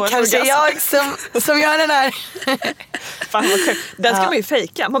åker på en kanske orgasm. jag som gör den här. Fan vad kul. Den ska man ju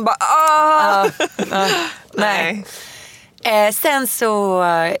fejka. Man bara Nej. Sen så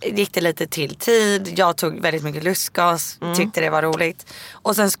gick det lite till tid. Jag tog väldigt mycket lustgas. Tyckte det var roligt.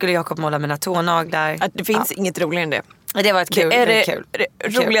 Och sen skulle Jakob måla mina tånaglar. Att det finns inget roligare än det. Det var ett kul. Det är det kul. det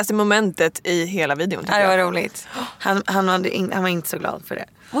roligaste momentet i hela videon. Ja, det var roligt. Han var inte så glad för det.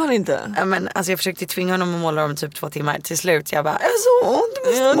 Var han inte? Ja, men, alltså, jag försökte tvinga honom att måla dem typ 2 timmar. Till slut jag bara, jag är så ont, du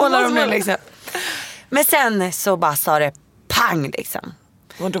måste måla dem nu liksom. Men sen så bara sa det pang liksom.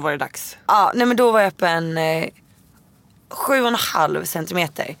 Och då var det dags. Ja, nej men då var jag öppen 7,5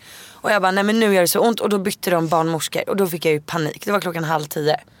 centimeter. Och jag bara, nej men nu gör det så ont. Och då bytte de barnmorskor. Och då fick jag ju panik. Det var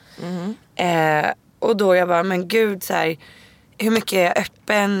 9:30. Och då jag bara, men gud så här, hur mycket är jag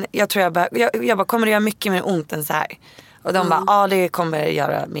öppen? Jag tror jag bara, kommer det göra mycket mer ont än så här? Och de bara, ja det kommer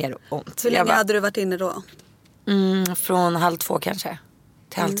göra mer ont. Hur länge hade du varit inne då? Från 1:30 kanske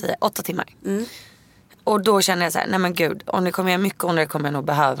till 9:30, 8 timmar. Och då kände jag så här, nej men gud, om det kommer göra mycket ont kommer jag nog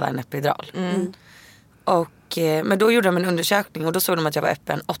behöva en epidural. Och, men då gjorde de en undersökning och då såg de att jag var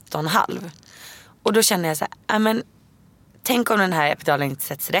öppen 8,5. Och då kände jag så här, men tänk om den här epiduralen inte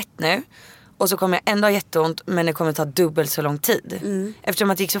sätts rätt nu. Och så kommer jag ändå ha jätteont, men det kommer ta dubbelt så lång tid.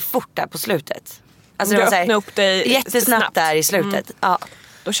 Eftersom att det gick så fort där på slutet. Alltså det var så här, upp dig jättesnabbt där i slutet. Ja.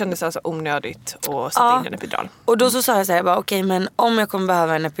 Då kändes det alltså onödigt att sätta in en epidural. Och då så sa jag så här, okej, men om jag kommer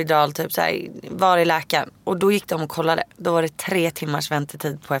behöva en epidural typ så här, var är läkaren? Och då gick de och kollade. Då var det 3 timmars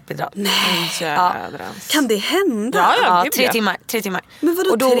väntetid på epidural. Kan det hända? Ja, 3 timmar. Men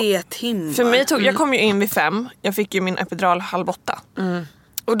vadå då, 3 timmar? För mig jag kom ju in vid 5. Jag fick ju min epidural 7:30.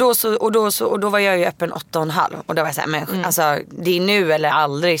 Och då var jag ju öppen 8,5. Och då var jag så här, men alltså det är nu eller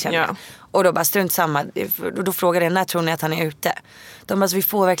aldrig känner jag. Och då bara strunt samma. Och då frågade jag, när tror ni att han är ute? De bara, vi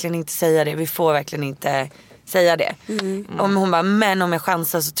får verkligen inte säga det. Vi får verkligen inte säga det. Och hon bara, men om jag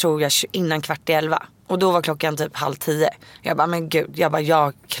chansar så tror jag innan 11:15. Och då var klockan typ 9:30. Jag bara, men gud,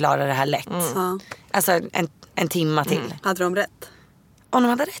 jag klarar det här lätt. Alltså en timma till. Hade de rätt? Om de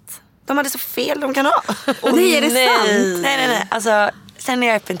hade rätt. De hade så fel de kan ha. Nej, är det sant? Nej. Alltså, sen är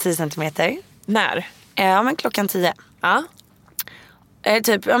jag öppen 10 centimeter. När? Ja, men klockan 10. Ja.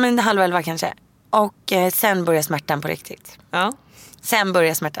 Typ, 10:30 kanske. Och sen börjar smärtan på riktigt. Ja. Sen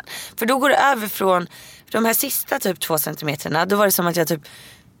börjar smärtan. För då går det över från de här sista typ 2 centimeterna. Då var det som att jag typ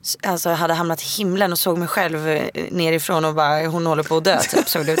alltså, hade hamnat i himlen och såg mig själv nerifrån och bara, hon håller på att dö typ,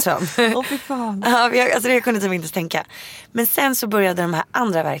 såg det ut som. Åh fy fan. Ja, jag kunde typ inte ens tänka. Men sen så började de här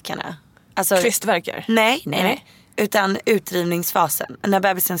andra verkarna. Alltså, Krystverkar? Nej. Utan utdrivningsfasen. När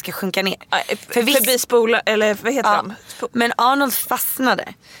bebisen ska sjunka ner. Förbi spola, eller vad heter de? Men Arnold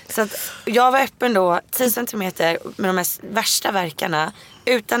fastnade. Så att jag var öppen då 10 centimeter med de här värsta verkarna.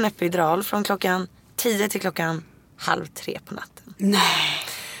 Utan epidural från klockan 10 till klockan 2:30 på natten. Nej.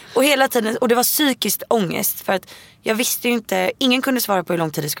 Och hela tiden, och det var psykiskt ångest. För att jag visste ju inte, ingen kunde svara på hur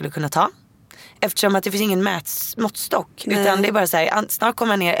lång tid det skulle kunna ta. Eftersom att det finns ingen måttstock. Utan det är bara så här, snart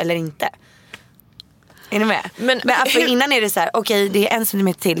kommer jag ner eller inte. Är ni med? Men för innan är det så här, okej, det är 1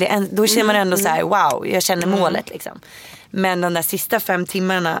 centimeter till. Då känner man ändå så här, wow, jag känner målet liksom. Men de där sista 5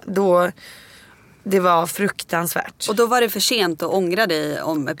 timmarna, då, det var fruktansvärt. Och då var det för sent att ångra dig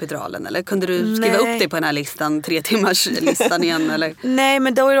om epiduralen? Eller kunde du skriva upp dig på den här listan, 3 timmars listan igen? Eller? Nej,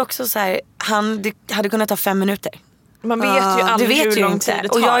 men då är det också så här, det hade kunnat ta 5 minuter. Man vet ju aldrig hur lång tid det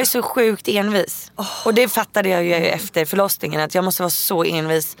tar. Och jag är så sjukt envis. Och det fattade jag ju efter förlossningen. Att jag måste vara så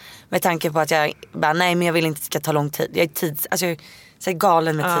envis. Med tanke på att jag bara, nej men jag vill inte att det ska ta lång tid. Jag är alltså jag är så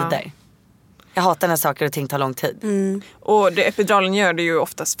galen med tider. Jag hatar när saker och ting tar lång tid. Och det epiduralen gör det ju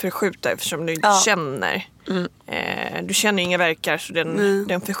oftast förskjuta. Eftersom du inte känner. Du känner inga verkar. Så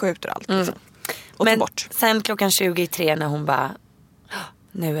den förskjuter allt liksom. Och men bort. Sen klockan 23 när hon bara,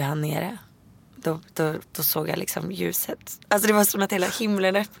 nu är han nere. Då såg jag liksom ljuset. Alltså det var som att hela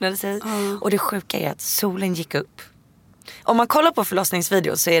himlen öppnade sig. Och det sjuka är att solen gick upp. Om man kollar på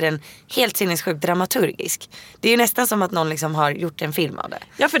förlossningsvideo så är den helt sinnessjukt dramaturgisk. Det är ju nästan som att någon liksom har gjort en film av det.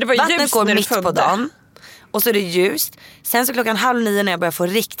 Ja, för det var vattnet ljust går när mitt du på dagen. Och så är det ljust. Sen så klockan 8:30 när jag börjar få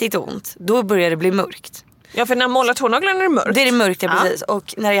riktigt ont, då börjar det bli mörkt. Ja, för när man målar tånaglarna är det mörkt. Det är det mörkt, ja, precis.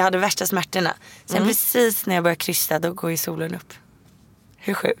 Och när jag hade värsta smärtorna. Sen precis när jag börjar krysta, då går ju solen upp.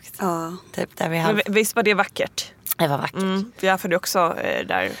 Hur sjukt? Ja. Typ där vi hade. Men visst var det vackert? Det var vackert. För jag följde också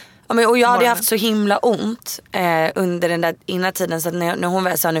där. Ja, men, och jag hade haft så himla ont under den där innan tiden. Så att när hon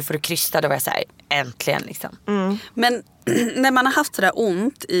väl sa nu får du krysta, då var jag så här, äntligen liksom. Men när man har haft sådär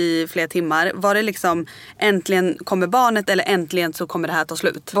ont i flera timmar, var det liksom äntligen kommer barnet eller äntligen så kommer det här ta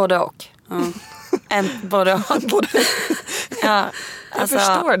slut? Både och. Både och. Ja, alltså, jag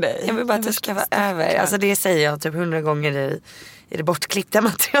förstår dig. Jag vill bara att det ska vara över. Alltså det säger jag typ 100 gånger i det bortklippta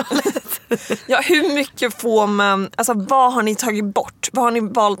materialet. Ja, hur mycket får man, alltså vad har ni tagit bort? Vad har ni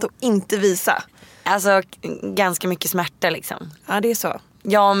valt att inte visa? Alltså ganska mycket smärta liksom. Ja, det är så.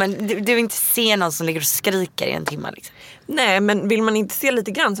 Ja, men du vill inte se någon som ligger och skriker i en timme liksom. Nej, men vill man inte se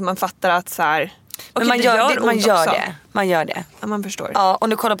lite grann så man fattar att så här, men man gör det. Ja, man förstår. Ja, om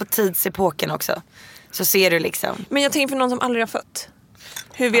du kollar på tidsepoken också så ser du liksom. Men jag tänker för någon som aldrig har fött.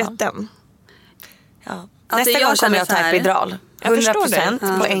 Hur vet den? Ja. Alltså, nästa gång kommer jag ta epidural.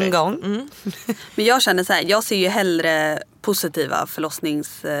 100% på en gång. Men jag känner så här, jag ser ju hellre positiva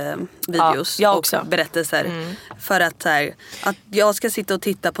förlossningsvideos och berättelser. För att, så här, att jag ska sitta och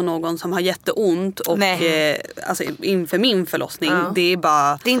titta på någon som har jätteont och alltså, inför min förlossning. Det är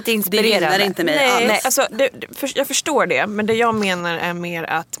bara, det är inte inspirerande. Det inte mig alls. Alltså, jag förstår det, men det jag menar är mer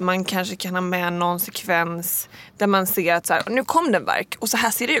att man kanske kan ha med någon sekvens där man ser att så här, nu kom det en verk och så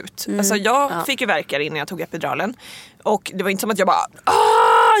här ser det ut. Alltså, jag fick ju verkar innan jag tog epiduralen. Och det var inte som att jag bara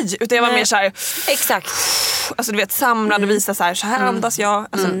aj! Utan jag var mer så här, exakt. Alltså du vet, samlad och visa så här andas jag.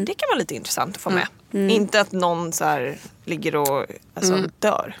 Alltså det kan vara lite intressant att få med. Inte att någon så här ligger och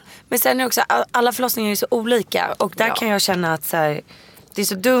dör. Men sen är också alla förlossningar är så olika och där kan jag känna att så här, det är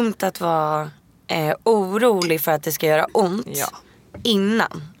så dumt att vara orolig för att det ska göra ont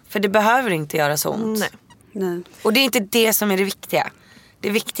innan. För det behöver inte göra så ont. Nej. Och det är inte det som är det viktiga. Det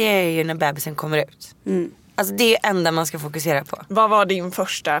viktiga är ju när bebisen kommer ut. Alltså det är det enda man ska fokusera på. Vad var din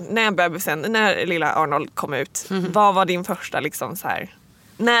första, när lilla Arnold kom ut, vad var din första liksom så här,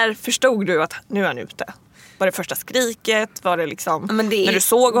 när förstod du att nu är han ute? Var det första skriket? Var det liksom när du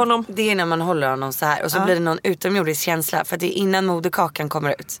såg honom? Det är när man håller honom så här och så blir det någon utomjordisk känsla. För att det är innan moderkakan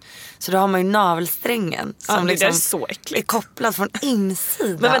kommer ut. Så då har man ju navelsträngen som det liksom är så äckligt. Är kopplad från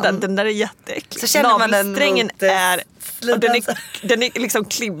insidan. Men vänta, den där är jätteäcklig. Så känner man navelsträngen den är liksom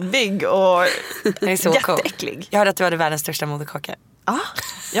klibbig och den är så jätteäcklig. Cool. Jag hörde att du hade världens största moderkaka.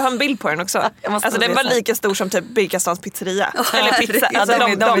 Jag har en bild på den också. Alltså den var lika stor som typ Birkastans pizzeria. Eller pizza. Alltså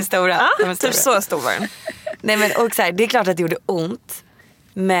de är stora. Typ så stor var den. Nej, men och så här, det är klart att det gjorde ont.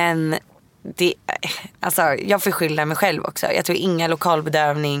 Men det, alltså, jag får skylla mig själv också. Jag tror inga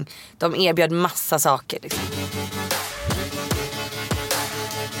lokalbedövning. De erbjöd massa saker liksom.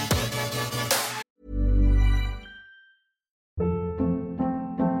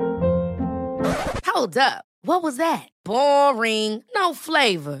 Hold up. What was that? Boring. No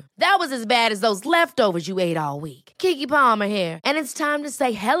flavor. That was as bad as those leftovers you ate all week. Keke Palmer here, and it's time to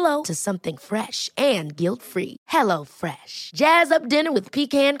say hello to something fresh and guilt-free. Hello Fresh. Jazz up dinner with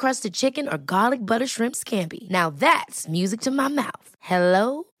pecan-crusted chicken or garlic butter shrimp scampi. Now that's music to my mouth.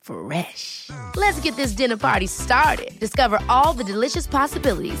 Hello Fresh. Let's get this dinner party started. Discover all the delicious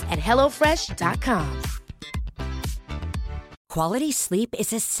possibilities at hellofresh.com. Quality sleep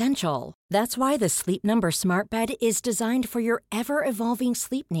is essential. That's why the Sleep Number Smart Bed is designed for your ever-evolving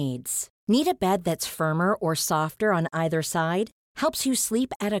sleep needs. Need a bed that's firmer or softer on either side? Helps you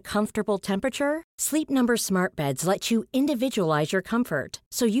sleep at a comfortable temperature? Sleep Number Smart Beds let you individualize your comfort,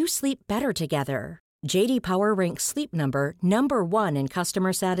 so you sleep better together. JD Power ranks Sleep Number #1 in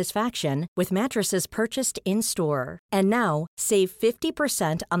customer satisfaction with mattresses purchased in-store. And now, save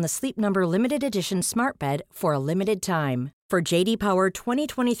 50% on the Sleep Number Limited Edition Smart Bed for a limited time. For JD Power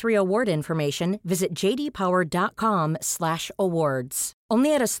 2023 award information, visit jdpower.com/awards.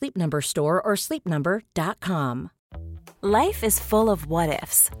 Only at a Sleep Number store or sleepnumber.com. Life is full of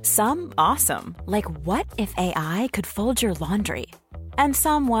what-ifs. Some awesome, like what if AI could fold your laundry? And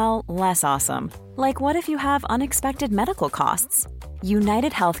some, well, less awesome, like what if you have unexpected medical costs?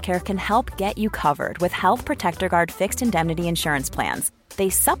 United Healthcare can help get you covered with Health Protector Guard fixed indemnity insurance plans. They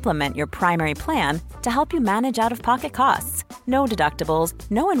supplement your primary plan to help you manage out-of-pocket costs. No deductibles,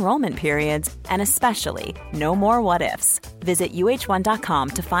 no enrollment periods, and especially no more what-ifs. Visit uh1.com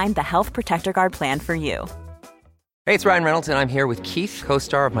to find the Health Protector Guard plan for you. Hey, it's Ryan Reynolds, and I'm here with Keith,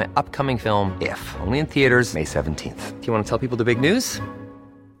 co-star of my upcoming film, If, only in theaters May 17th. Do you want to tell people the big news?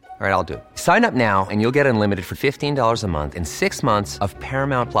 All right, I'll do it. Sign up now and you'll get unlimited for $15 a month and 6 months of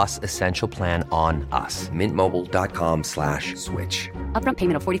Paramount Plus Essential Plan on us. MintMobile.com/switch. Upfront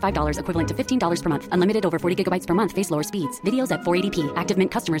payment of $45 equivalent to $15 per month. Unlimited over 40 gigabytes per month. Face lower speeds. Videos at 480p. Active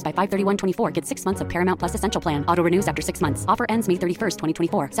Mint customers by 531.24 get 6 months of Paramount Plus Essential Plan. Auto renews after 6 months. Offer ends May 31st,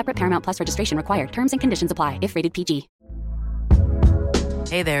 2024. Separate Paramount Plus registration required. Terms and conditions apply if rated PG.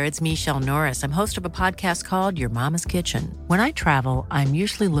 Hey there, it's Michelle Norris. I'm host of a podcast called Your Mama's Kitchen. When I travel, I'm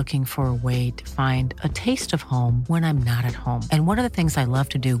usually looking for a way to find a taste of home when I'm not at home. And one of the things I love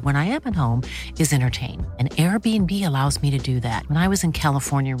to do when I am at home is entertain. And Airbnb allows me to do that. When I was in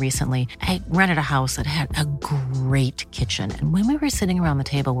California recently, I rented a house that had a great kitchen. And when we were sitting around the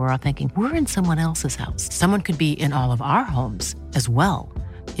table, we were all thinking, we're in someone else's house. Someone could be in all of our homes as well.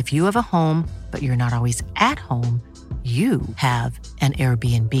 If you have a home, but you're not always at home, you have an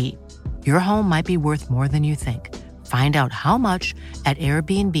Airbnb. Your home might be worth more than you think. Find out how much at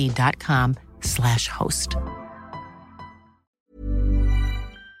airbnb.com/host.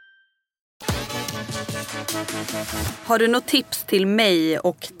 Har du något tips till mig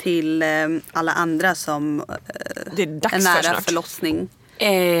och till alla andra som det är dags nära snart. förlossning?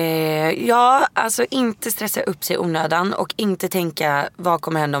 Ja, alltså inte stressa upp sig onödan och inte tänka vad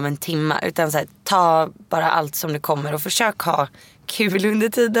kommer hända om en timme, utan så här, ta bara allt som det kommer och försök ha kul under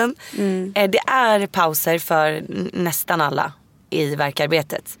tiden. Det är pauser för nästan alla i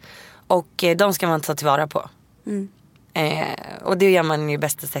verkarbetet och de ska man ta tillvara på. Och det gör man ju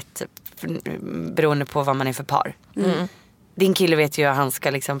bästa sätt beroende på vad man är för par. Din kille vet ju att han ska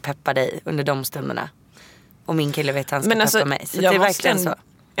liksom peppa dig under de stunderna. Och min kille vet att han ska peppa mig. Så jag det är verkligen måste så.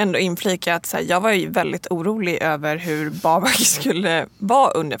 Ändå inflika att så här, jag var ju väldigt orolig över hur Babak skulle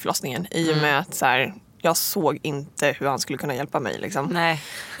vara under förlossningen. I och med att så här, jag såg inte hur han skulle kunna hjälpa mig. Liksom. Nej.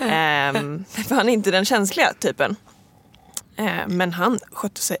 För han är inte den känsliga typen. Men han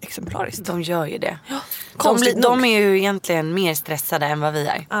skötte sig exemplariskt. De gör ju det. Ja, de är ju egentligen mer stressade än vad vi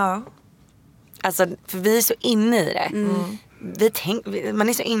är. Ja. Alltså, för vi är så inne i det. Man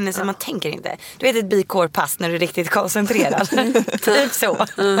är så inne så man tänker inte. Du vet ett bikårpass när du är riktigt koncentrerad. Typ så.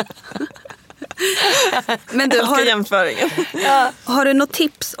 Men du, har du något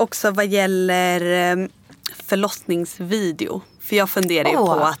tips också vad gäller förlossningsvideo? För jag funderar ju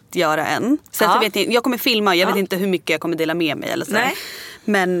på att göra en. Sen så vet jag kommer filma, jag vet inte hur mycket jag kommer dela med mig eller så. Nej.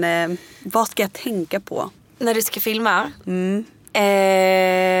 Men vad ska jag tänka på? När du ska filma?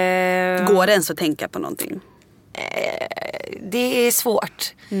 Går det ens att tänka på någonting? Det är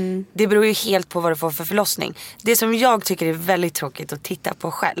svårt. Det beror ju helt på vad du får för förlossning. Det som jag tycker är väldigt tråkigt att titta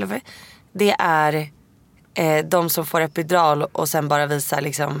på själv, det är de som får epidural och sen bara visar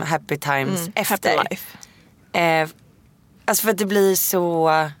liksom happy times efter. Happy life. Alltså för att det blir så,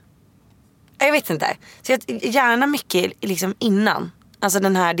 jag vet inte. Så jag gärna mycket liksom innan. Alltså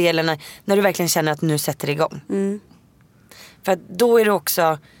den här delen när du verkligen känner att nu sätter det igång. För att då är det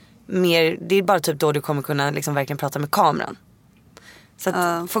också mer, det är bara typ då du kommer kunna liksom verkligen prata med kameran. Så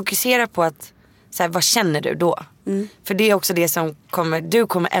att fokusera på att så här, vad känner du då? För det är också det som du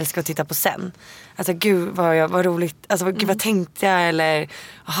kommer älska att titta på sen. Alltså gud vad roligt. Alltså gud vad tänkte jag? Eller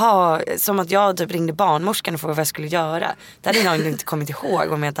som att jag typ ringde barnmorskan och frågade vad jag skulle göra. Det hade jag inte kommit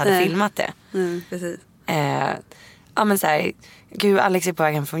ihåg om jag inte hade filmat det. Precis. Ja men så här, gud Alex är på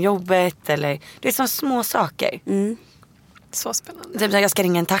väg hem från jobbet. Eller det är så små saker. Så spännande. Typ jag ska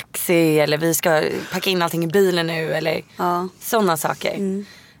ringa en taxi eller vi ska packa in allting i bilen nu eller sådana saker.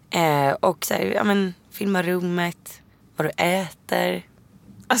 Och så här, ja men filma rummet, vad du äter.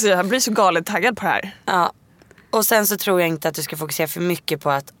 Alltså jag blir så galet taggad på det här. Ja. Och sen så tror jag inte att du ska fokusera för mycket på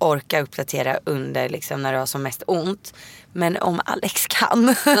att orka uppdatera under liksom när du har som mest ont. Men om Alex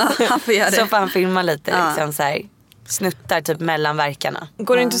kan så får han filma lite liksom så här, snuttar typ mellan verkarna.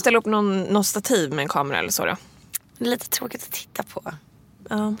 Går det inte att ställa upp någon stativ med en kamera eller så då? Det är lite tråkigt att titta på.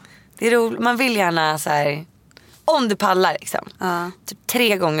 Det är roligt. Man vill gärna så här, om du pallar liksom. Typ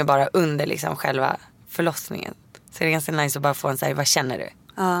 3 gånger bara under liksom själva förlossningen. Så det är ganska nice att bara få en så här, vad känner du?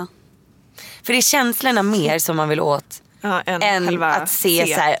 För det är känslorna mer som man vill åt än att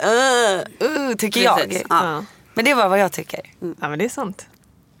se så här, tycker jag. Men det var vad jag tycker. Ja men det är sant.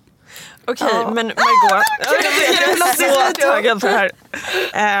 Okej, men Margot, jag är så taggad på det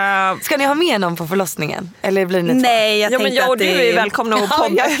här. Ska ni ha med någon på förlossningen? Eller blir ni Nej, jag tänkte men jag och du är välkomna att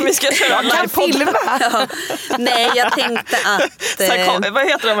podda. Vi ska köra jag kan filma. Nej, jag tänkte att... vad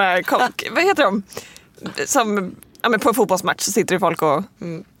heter de här? Vad heter de? Som på en fotbollsmatch så sitter det folk och...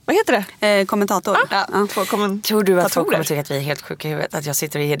 Vad heter det? Kommentator. Tror du att folk kommer tycka att vi är helt sjuka i huvudet? Att jag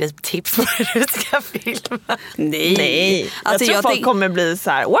sitter och ger dig tips på hur du ska filma? Nej. Alltså, jag tror folk kommer bli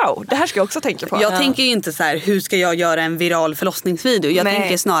så här: wow, det här ska jag också tänka på. Jag tänker ju inte så här, hur ska jag göra en viral förlossningsvideo? Jag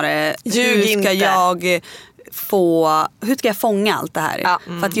tänker snarare, hur ska jag fånga allt det här?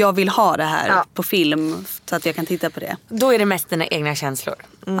 För att jag vill ha det här på film så att jag kan titta på det. Då är det mest dina egna känslor.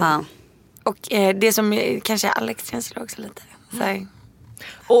 Och det som kanske är Alex känslor också lite. Så här.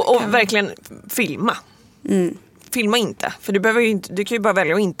 Och verkligen filma. filma inte. För du kan ju bara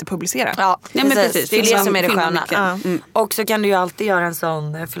välja att inte publicera. Ja, men precis. Det är det som är det Filma sköna. mycket. Och så kan du ju alltid göra en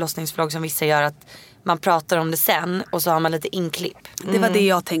sån förlossningsvlogg som vissa gör, att man pratar om det sen och så har man lite inklipp. Det var det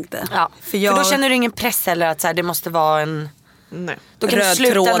jag tänkte. Ja. För då känner du ingen press heller att så här, det måste vara en... Nej. Då kan Röd du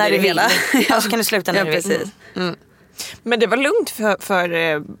sluta tråd när i du det vill. hela. Ja, så kan du sluta när du vill. Precis. Men det var lugnt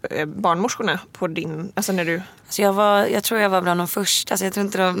för barnmorskorna på din... Alltså när du... Så jag tror jag var bland de första. Så jag tror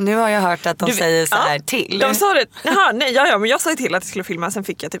inte nu har jag hört att de säger så här till. De sa det. Jaha, nej, ja, men jag sa ju till att jag skulle filma. Sen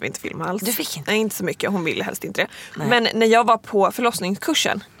fick jag typ inte filma alls. Du fick inte? Nej, inte så mycket. Hon ville helst inte det. Nej. Men när jag var på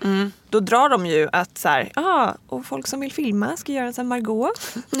förlossningskursen, då drar de ju att så här, och folk som vill filma ska göra en sån här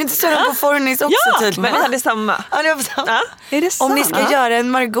Margot. Det står de på Fornis också tydligen. Men vi hade samma. Ja, det var samma. Ja. Är det sant? Om ni ska göra en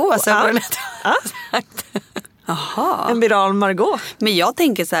Margot så var det Aha. En viral Margot. Men jag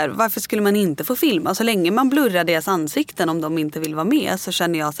tänker så här, varför skulle man inte få filma? Så länge man blurrar deras ansikten om de inte vill vara med, så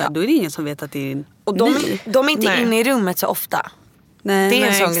känner jag så här, då är det ingen som vet att det är Och de är inte inne i rummet så ofta. Nej. Det är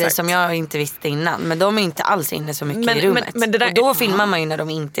en sån exakt. grej som jag inte visste innan. Men de är inte alls inne så mycket i rummet. Men det där, och då filmar man ju när de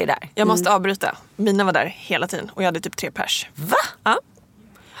inte är där. Jag måste avbryta. Mina var där hela tiden och jag hade typ 3 pers. Va? Ja.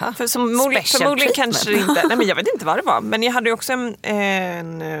 För förmodligen kanske inte. Nej, men jag vet inte vad det var. Men jag hade ju också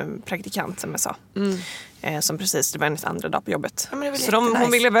en praktikant som jag sa. Som precis, det var hennes andra dag på jobbet. Ja, så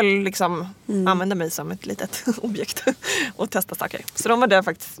hon ville väl liksom använda mig som ett litet objekt och testa saker. Så de var där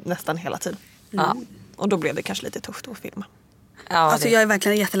faktiskt nästan hela tiden. Ja. Och då blev det kanske lite tufft att filma. Ja, Alltså jag är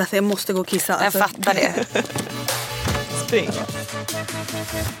verkligen jätteledsen, jag måste gå och kissa. jag Alltså. fattar det. Spring.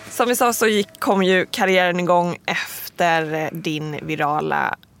 Som vi sa så kom ju karriären igång efter din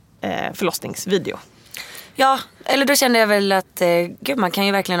virala förlossningsvideo. Ja, eller då kände jag väl att gud, man kan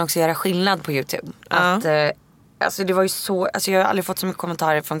ju verkligen också göra skillnad på YouTube. Att, alltså det var ju så, alltså jag har aldrig fått så mycket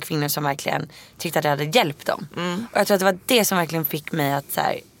kommentarer från kvinnor som verkligen tyckte att det hade hjälpt dem. Och jag tror att det var det som verkligen fick mig att så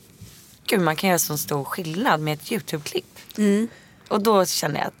här, gud, man kan göra så stor skillnad med ett YouTube-klipp. Och då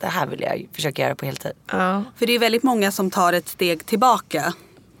kände jag att det här vill jag försöka göra på heltid. Ja. För det är väldigt många som tar ett steg tillbaka.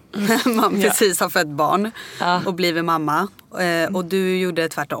 Man precis har fött barn och blivit mamma. Och du gjorde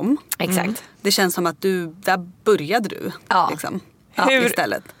tvärtom. Exakt. Det känns som att där började du. Liksom,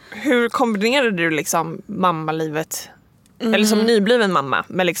 istället. Hur kombinerade du liksom mammalivet eller som nybliven mamma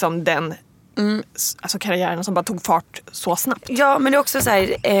med liksom den alltså karriären som bara tog fart så snabbt? Ja, men det är också så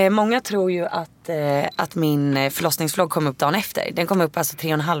här, många tror ju att min förlossningsvlogg kom upp dagen efter. Den kom upp alltså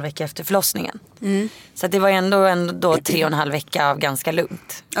 3,5 veckor efter förlossningen. Så att det var ändå 3,5 veckor av ganska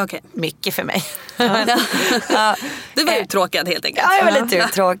lugnt. Okay. Mycket för mig. Du var uttråkad helt enkelt. Ja, jag var lite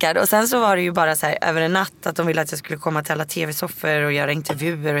uttråkad. Och sen så var det ju bara så här över en natt att de ville att jag skulle komma till alla tv-soffor och göra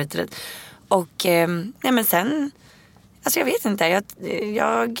intervjuer och det. Och nej, men sen, alltså jag vet inte,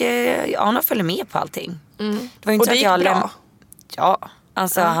 Arnold följde med på allting. Det var inte och det så att gick bra? Ja,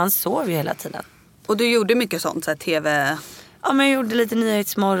 alltså han sov ju hela tiden. Och du gjorde mycket sånt, så här tv... Ja, men jag gjorde lite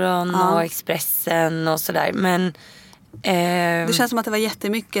Nyhetsmorgon och Expressen och sådär. Men det känns som att det var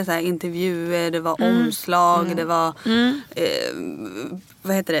jättemycket så här intervjuer, det var omslag, det var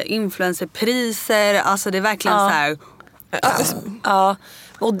vad heter det, influencerpriser. Alltså det är verkligen så här... Ja,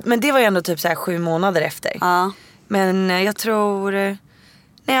 men det var ju ändå typ så här 7 månader efter. Men jag tror...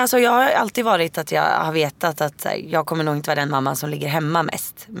 Nej, alltså jag har alltid varit att jag har vetat att jag kommer nog inte vara den mamman som ligger hemma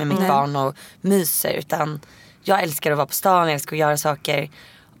mest med mitt barn och myser. Utan jag älskar att vara på stan, jag älskar att göra saker.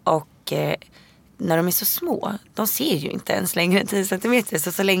 Och när de är så små, de ser ju inte ens längre än 10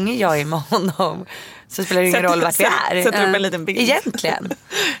 centimeter. Så länge jag är med honom så spelar det ingen roll vart vi är. Sätter upp en liten bild. Egentligen.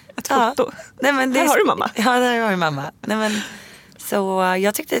 Ett foto. Nej, men här har du mamma. Ja, där har du mamma. Nej, men, så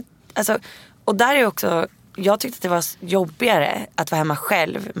jag tyckte, alltså, och där är också... Jag tyckte att det var jobbigare att vara hemma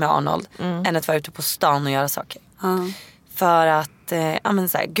själv med Arnold än att vara ute på stan och göra saker. För att, men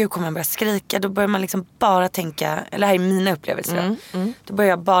så här, gud, kommer jag börja skrika, då börjar man liksom bara tänka, eller här är mina upplevelser då börjar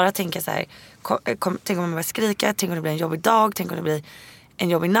jag bara tänka så här, tänk om jag börjar skrika, tänk om det blir en jobbig dag, tänk om det blir en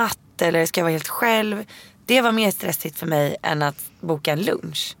jobbig natt, eller ska jag vara helt själv. Det var mer stressigt för mig än att boka en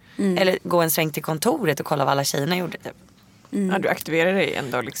lunch. Eller gå en sväng till kontoret och kolla vad alla tjejerna gjorde typ. Ja, du aktiverade dig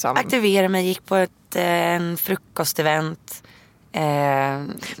ändå liksom. Aktiverade mig, gick på en frukostevent.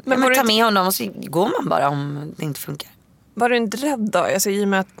 Men ta med honom och så går man bara om det inte funkar. Var du inte rädd då? Alltså, i och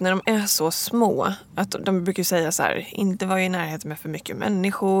med att när de är så små, att de brukar säga så här, inte vara i närheten med för mycket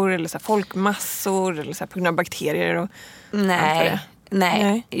människor eller så här, folkmassor eller så här, på grund av bakterier och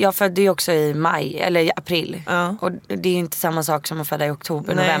Nej. Jag födde ju också i maj eller i april. Och det är ju inte samma sak som att föda i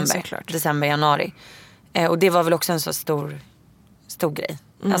oktober, november, december, januari. Och det var väl också en så stor grej.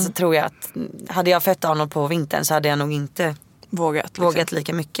 Alltså tror jag att hade jag fött Arnold på vintern så hade jag nog inte vågat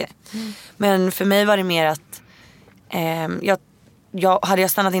lika mycket. Men för mig var det mer att hade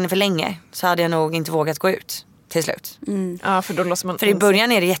jag stannat inne för länge så hade jag nog inte vågat gå ut. till slut. Ja, för då låser man För i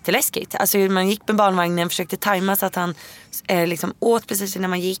början är det jätteläskigt. Alltså man gick med barnvagnen, försökte tajma så att han liksom åt precis innan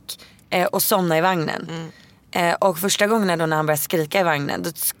man gick och somnade i vagnen. Och första gången då när han började skrika i vagnen,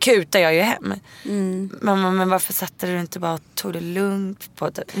 då kutade jag ju hem. Mamma, men varför satte du inte bara och tog det lugnt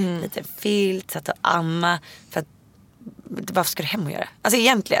på lite filt, satt och amma, för att varför ska du hem och göra? Alltså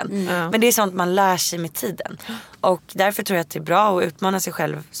egentligen. Men det är sånt man lär sig med tiden. Och därför tror jag att det är bra att utmana sig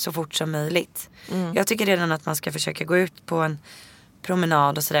själv så fort som möjligt. Jag tycker redan att man ska försöka gå ut på en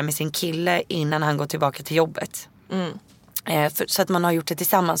promenad och sådär med sin kille innan han går tillbaka till jobbet. Så att man har gjort det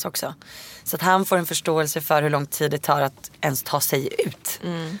tillsammans också. Så att han får en förståelse för hur lång tid det tar att ens ta sig ut.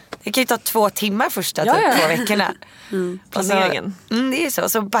 Det kan ju ta 2 timmar första 2 veckorna. Planeringen. Det är så.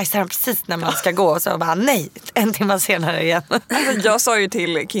 Så bajsar han precis när man ska gå. Och så bara nej, 1 timme senare igen. Alltså, jag sa ju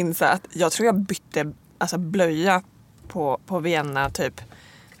till Kinsa att jag tror jag bytte blöja på Vienna typ.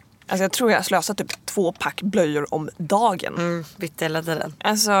 Alltså jag tror jag slösade typ 2 pack blöjor om dagen. Bytte hela tiden.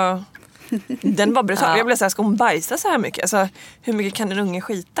 Alltså den var brutal. Jag blev såhär, ska hon bajsa så här mycket? Alltså hur mycket kan en unge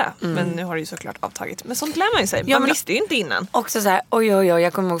skita? Men nu har det ju såklart avtagit. Men sånt lär man ju sig. Man visste ju inte innan. Också såhär, oj,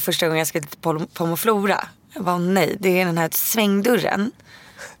 jag kommer ihåg första gången jag skulle på Pomoflora. Jag bara, nej, det är den här svängdörren.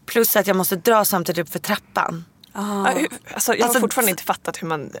 Plus att jag måste dra samtidigt upp för trappan. Alltså, jag har fortfarande inte fattat hur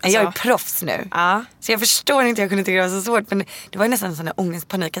man... Alltså... Jag är proffs nu. Så jag förstår inte, jag kunde tycka det var så svårt. Men det var ju nästan en sån här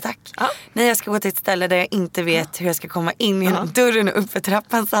ångestpanikattack. Nej, jag ska gå till ett ställe där jag inte vet hur jag ska komma in genom dörren och upp för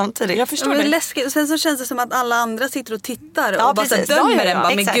trappan samtidigt. Jag förstår det. Läskigt. Sen så känns det som att alla andra sitter och tittar och bara dömer en.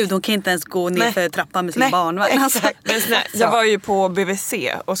 Bara, men gud, hon kan inte ens gå ner för trappan med sin barnvagn. Jag var ju på BVC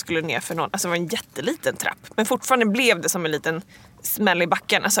och skulle ner för någon. Alltså det var en jätteliten trapp. Men fortfarande blev det som en liten smäll i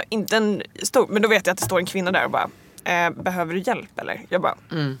backen. Alltså inte en stor. Men då vet jag att det står en kvinna där och bara, behöver du hjälp eller? Jag bara,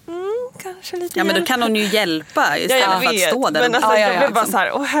 kanske lite hjälp. Men då kan hon ju hjälpa istället för att stå där. Men alltså, jag blev bara så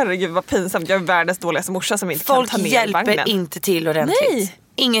här, herregud vad pinsamt. Jag är världens dåligaste morsa som inte folk kan ta ner hjälper vagnen. Inte till ordentligt. Nej.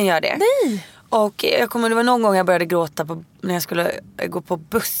 Ingen gör det. Nej. Och jag kommer, det var någon gång jag började gråta när jag skulle gå på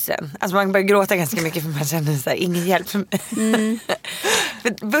bussen. Alltså man börjar gråta ganska mycket för man känner så här, ingen hjälp för mig.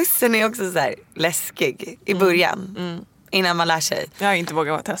 För bussen är också så här läskig i början. Innan man lär sig. Jag har inte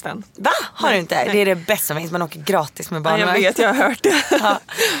vågat testa än. Va? Har du inte? Nej. Det är det bästa som finns. Man åker gratis med barnvagn. Ja, jag vet, jag har hört det.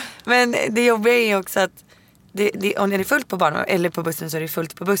 Men det jobbiga är också att om det är fullt på barnvagn eller på bussen så är det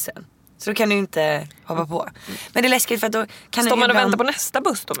fullt på bussen. Så då kan du inte hoppa på. Men det är läskigt för att då kan står man och vänta på nästa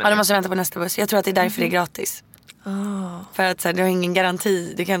buss då? Ja, du måste vänta på nästa buss. Jag tror att det är därför det är gratis. För att så här, du har ingen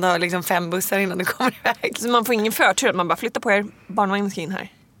garanti. Du kan ta liksom 5 bussar innan du kommer iväg. Så man får ingen förtur att man bara flyttar på er, barnvagnen ska in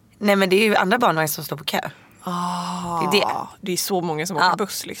här? Nej, men det är ju andra barnvagnar som står på kö. Det är så många som åker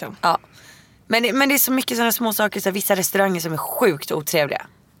buss liksom. Ja. Men det är så mycket sådana små saker, så vissa restauranger som är sjukt otrevliga.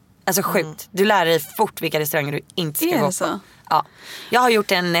 Alltså sjukt. Du lär dig fort vilka restauranger du inte ska gå på. Ja. Jag har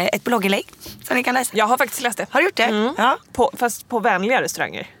gjort ett blogginlägg som ni kan läsa. Jag har faktiskt läst det. Har du gjort det? Ja. Fast på vänliga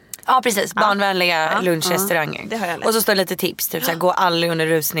restauranger. Ja, precis. Barnvänliga lunchrestauranger. Det har jag läst. Och så står det lite tips. Typ så här, gå aldrig under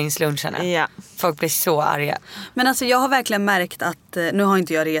rusningsluncherna. Ja. Folk blir så arga. Men alltså jag har verkligen märkt att, nu har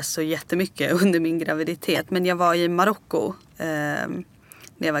inte jag rest så jättemycket under min graviditet. Men jag var i Marocko när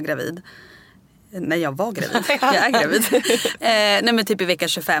jag var gravid. Nej, jag var gravid. Jag är gravid. Nej, men typ i vecka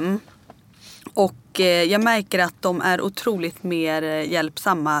 25. Och jag märker att de är otroligt mer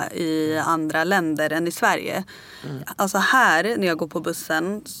hjälpsamma i andra länder än i Sverige. Alltså här när jag går på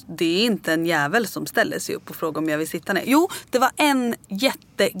bussen, det är inte en jävel som ställer sig upp och frågar om jag vill sitta ner. Jo, det var en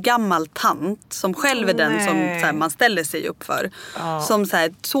jättegammal tant som själv är den som så här, man ställer sig upp för. Som så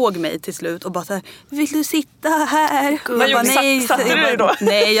här, såg mig till slut och bara så här, vill du sitta här? Jag bara, nej. Satte du dig då?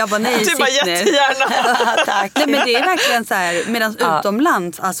 Nej, jag bara nej, sitt ner. Jättegärna. Tack. Nej, men det är verkligen så här, medan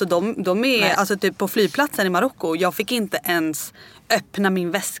utomlands, alltså de är, alltså typ på flygplatsen i Marocko, jag fick inte ens öppna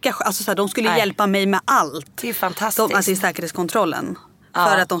min väska. Alltså så här, de skulle hjälpa mig med allt. Det är fantastiskt. Alltså i säkerhetskontrollen.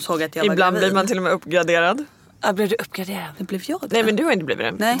 För att de såg att jag var ibland gravid. blir man till och med uppgraderad. Ja, blev du uppgraderad? Det blev jag det. Nej, men du har inte blivit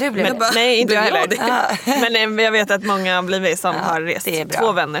det. Nej, du blev det. Nej, inte jag heller. Men jag vet att många har blivit som har rest. Det är bra.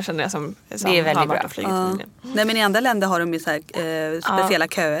 2 vänner känner jag som det är väldigt har bra. varit och flygit. Nej, men i andra länder har de ju så här, speciella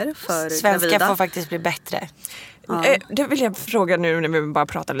köer för svenska gravida. får faktiskt bli bättre. Det vill jag fråga nu när vi bara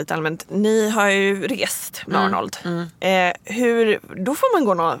pratar lite allmänt. Ni har ju rest med Arnold. Då får man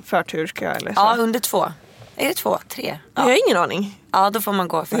gå någon förturskö eller så? Ja, under 2. Är det 2? 3? Ja. Jag har ingen aning. Ja, då får man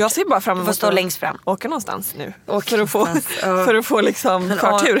gå förtur. Jag ser bara fram emot att stå längst fram. Åka någonstans nu. För att få liksom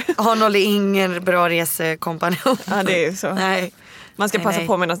förtur. Arnold är ingen bra resekompanjon. Ja, det är så. Nej. Man ska passa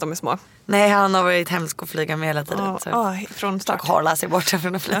på medan de är små. Nej, han har varit hemsk att flyga med hela tiden. Från start. Hålla sig borta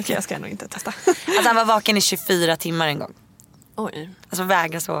från att flyga. Okej, jag ska nog inte testa. Alltså han var vaken i 24 timmar en gång. Oj. Alltså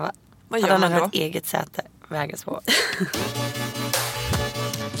vägra sova. Vad gör man då? Han har ett eget säte. Vägra sova.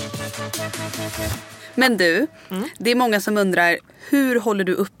 Men du, det är många som undrar, hur håller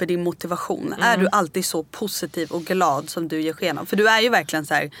du uppe din motivation? Är du alltid så positiv och glad som du ger sken av? För du är ju verkligen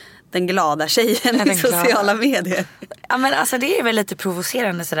så här, den glada tjejen i sociala medier. Ja, men alltså det är väl lite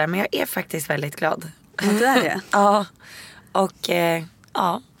provocerande sådär, men jag är faktiskt väldigt glad. Ja, du är det? Ja, och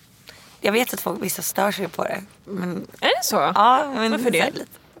ja. Jag vet att vissa stör sig på det. Men, är det så? Ja, men varför det?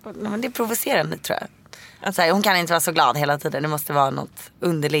 Men det är provocerande tror jag. Alltså, hon kan inte vara så glad hela tiden. Det måste vara något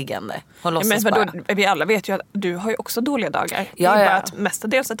underliggande. Men vadå, vi alla vet ju att du har ju också dåliga dagar. Det är bara att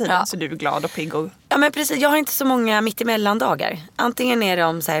mestadels av tiden så är du glad och pigg. Ja, men precis. Jag har inte så många mittemellan-dagar. Antingen är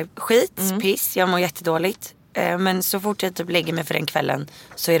de så här, skit, piss. Jag mår jättedåligt. Men så fort jag typ lägger mig för den kvällen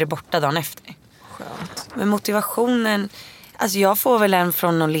så är det borta dagen efter. Skönt. Men motivationen... Alltså jag får väl en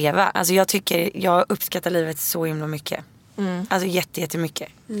från att leva. Alltså jag uppskattar livet så himla mycket. Alltså jättemycket.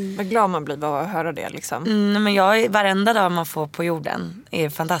 Vad glad man blir av att höra det liksom. Men varenda dag man får på jorden är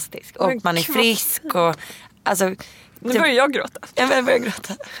fantastisk. Och man är frisk och alltså... Nu börjar jag gråta. Jag börjar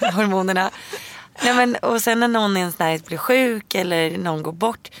gråta. Hormonerna. Nej, men, och sen när någon i ens närhet blir sjuk eller någon går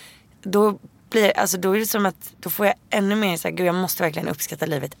bort, då är det som att då får jag ännu mer så här, gud jag måste verkligen uppskatta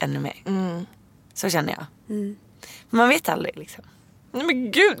livet ännu mer. Så känner jag. Man vet aldrig liksom. Nej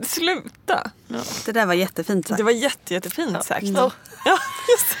men gud, sluta. Ja. Det där var jättefint sagt. Det var jättefint sagt. Ja. Ja,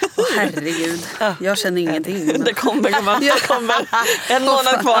 just det. Herregud, jag känner ingenting. Det kommer. En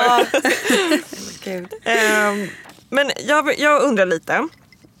månad kvar. Gud. Men jag undrar lite.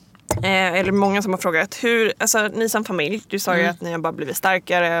 Eller många som har frågat hur, alltså ni som familj, du sa ju att ni har bara blivit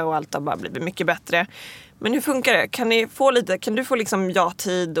starkare och allt har bara blivit mycket bättre. Men hur funkar det? Kan du få liksom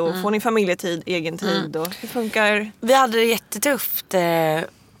ja-tid och får ni familjetid, egen tid och hur funkar? Vi hade det jättetufft.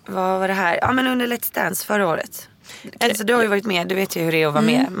 Vad var det här? Ja, men under Let's Dance förra året. Alltså, du har ju varit med, du vet ju hur det är att vara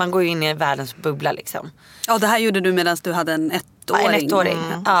med. Man går ju in i världens bubbla liksom. Ja, det här gjorde du medan du hade en ettåring. Ja, en ettåring.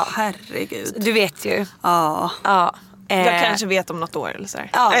 Ja. Herregud. Du vet ju. Ja. Ja. Jag kanske vet om något år eller så här.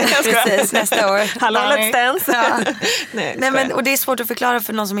 Ja, precis. Nästa år. Hallå, Let's Dance. Ja. Nej, men, och det är svårt att förklara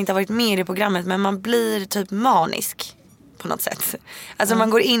för någon som inte har varit med i det programmet. Men man blir typ manisk på något sätt. Alltså man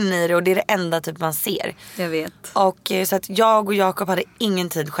går in i det och det är det enda typ man ser. Jag vet. Och så att jag och Jakob hade ingen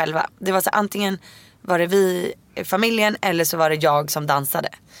tid själva. Det var så antingen var det vi, familjen, eller så var det jag som dansade.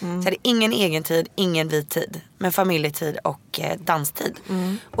 Så jag hade ingen egen tid, ingen vit tid. Men familjetid och danstid.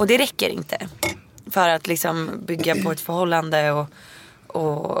 Och det räcker inte. För att liksom bygga på ett förhållande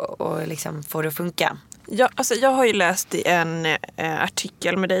och liksom få det att funka. Ja, alltså jag har ju läst i en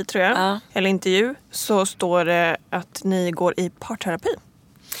artikel med dig tror jag. Ja. Eller intervju. Så står det att ni går i parterapi.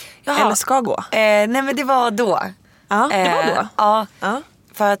 Jaha. Eller ska gå. Nej men det var då. Ja, det var då. Ja.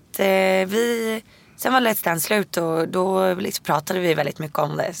 För att sen var Let's Dance slut och då liksom pratade vi väldigt mycket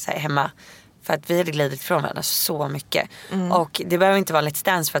om det så här, hemma. För att vi hade glidit ifrån varandra så mycket. Och det behöver inte vara Let's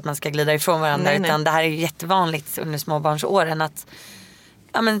Dance för att man ska glida ifrån varandra. Nej. Utan det här är ju jättevanligt under småbarnsåren att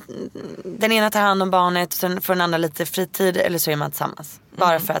men, den ena tar hand om barnet och sen får den andra lite fritid eller så är man tillsammans.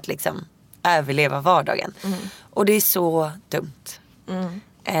 Bara för att liksom överleva vardagen. Och det är så dumt.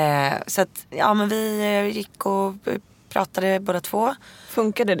 Så att men vi gick och pratade båda två.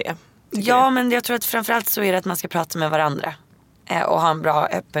 Funkade det? Ja, men jag tror att framförallt så är det att man ska prata med varandra. Och ha en bra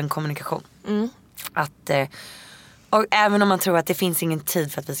öppen kommunikation. Och även om man tror att det finns ingen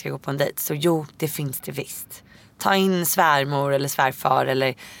tid för att vi ska gå på en dejt. Så jo, det finns det visst. Ta in svärmor eller svärfar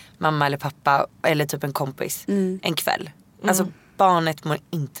eller mamma eller pappa eller typ en kompis en kväll. Alltså barnet mår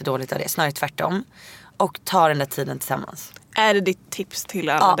inte dåligt av det, snarare tvärtom. Och ta den där tiden tillsammans. Är det ditt tips till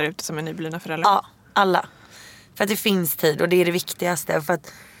alla där ute som är nyblivna föräldrar? Ja, alla. För att det finns tid och det är det viktigaste. För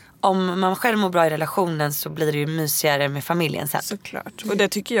att om man själv mår bra i relationen så blir det ju mysigare med familjen sen. Såklart. Och det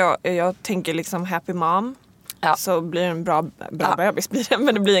tycker jag tänker liksom happy mom. Ja. Så blir det en bra bebis.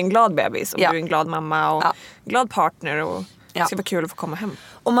 Men det blir en glad bebis. Och blir en glad mamma och glad partner. Och det ska vara kul att få komma hem.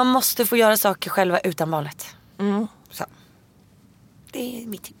 Och man måste få göra saker själva utan valet. Så. Det är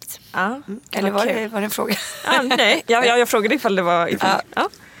mitt tips. Ja, eller var det en fråga? Nej, jag frågade ifall det var... Ja.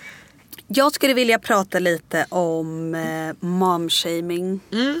 Jag skulle vilja prata lite om momshaming.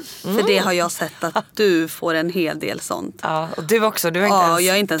 För det har jag sett att du får en hel del sånt. Ja, och du också. Du är inte ens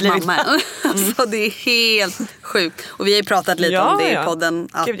jag är inte ens mamma än. Så det är helt sjukt. Och vi har ju pratat lite om det i podden.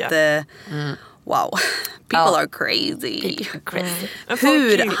 Att, wow, people are crazy.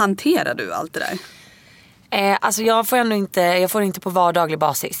 Hur hanterar du allt det där? Alltså jag får inte på vardaglig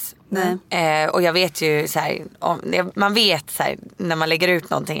basis. Och jag vet ju så här, man vet så här, när man lägger ut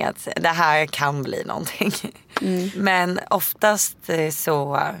någonting att det här kan bli någonting. Men oftast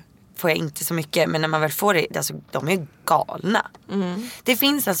så får jag inte så mycket. Men när man väl får det, alltså, de är galna. Det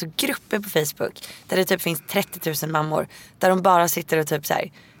finns alltså grupper på Facebook där det typ finns 30 000 mammor där de bara sitter och typ så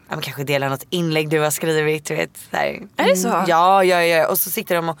här, kanske dela något inlägg du har skrivit, du vet. Så här. Är det så? Ja. Och så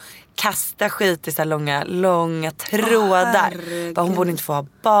sitter de och kastar skit i så här långa trådar. Hon borde inte få ha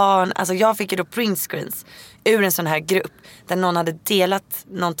barn. Alltså jag fick ju då printscreens ur en sån här grupp där någon hade delat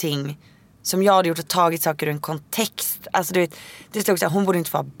någonting som jag hade gjort och tagit saker ur en kontext. Alltså du vet, det stod så här, hon borde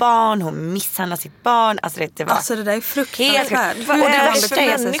inte få ha barn, hon misshandlar sitt barn. Alltså det var... Alltså det där är fruktansvärt. Och det värsta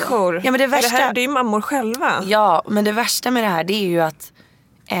är människor. Ja, men det värsta... Det är ju mammor själva. Ja, men det värsta med det här, det är ju att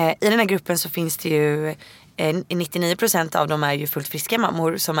i den här gruppen så finns det ju 99% av dem är ju fullt friska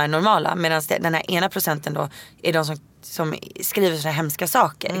mammor som är normala. Medan den här ena procenten då är de som skriver så här hemska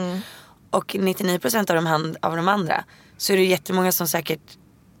saker. Och 99% av de andra så är det jättemånga som säkert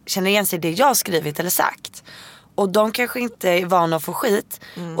känner igen sig i det jag har skrivit eller sagt. Och de kanske inte är vana att få skit.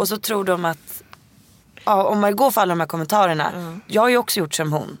 Och så tror de att om man går för alla de här kommentarerna, jag har ju också gjort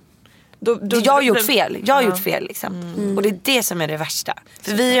som hon. Jag har gjort fel. Jag har gjort fel liksom. Och det är det som är det värsta.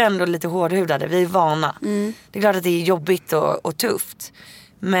 För vi är ändå lite hårdhudade. Vi är vana. Det är klart att det är jobbigt och tufft.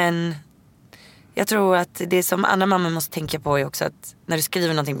 Men jag tror att det som andra mammor måste tänka på är också att när du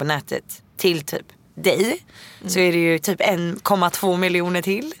skriver någonting på nätet till typ dig, så är det ju typ 1,2 miljoner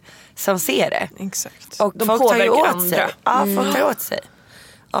till som ser det. Exakt. Och de folk tar ju åt andra. sig. Ja, folk tar åt sig.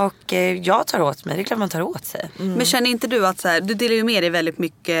 Och jag tar åt mig, det är klart man tar åt sig. Men känner inte du att så här, du delar ju med dig väldigt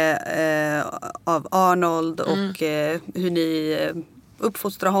mycket av Arnold och hur ni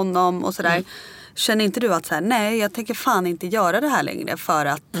uppfostrar honom och sådär. Känner inte du att så här, nej jag tänker fan inte göra det här längre för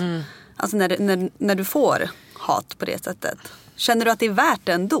att alltså när du får hat på det sättet. Känner du att det är värt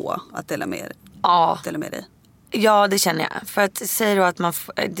det ändå att dela med dig? Ja, det känner jag. För att säger du att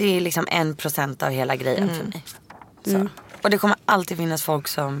det är liksom 1% av hela grejen för mig. Så. Och det kommer alltid finnas folk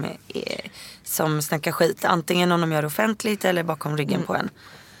som snackar skit. Antingen om de gör det offentligt eller bakom ryggen på en.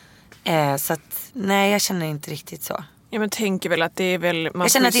 Så att nej, jag känner inte riktigt så. Ja, men tänker väl att det är väl...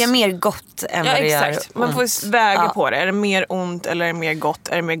 Jag känner att det är mer gott än vad det gör ont. Man får väga på det. Är det mer ont eller är det mer gott?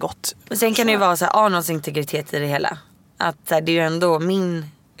 Är det mer gott? Men sen kan det ju vara så här, Arnolds integritet i det hela. Att det är ju ändå min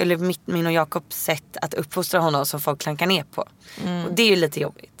och Jakobs sätt att uppfostra honom som folk klankar ner på. Och det är ju lite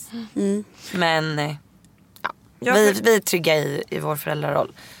jobbigt. Men vi är trygga i vår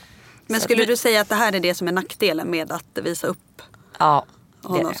föräldraroll. Men så skulle du säga att det här är det som är nackdelen med att visa upp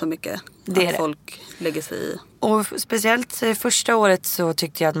honom så mycket? Det att folk lägger sig i. Och speciellt första året så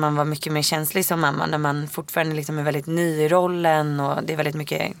tyckte jag att man var mycket mer känslig som mamma. När man fortfarande liksom är väldigt ny i rollen. Och det är väldigt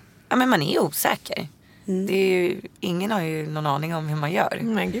mycket, men man är osäker. Det är ju, ingen har ju någon aning om hur man gör.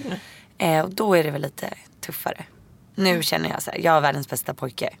 Men gud. Och då är det väl lite tuffare. Nu känner jag så här, jag är världens bästa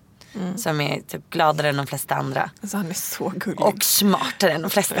pojke. Som är typ gladare än de flesta andra. Alltså han är så gullig. Och smartare än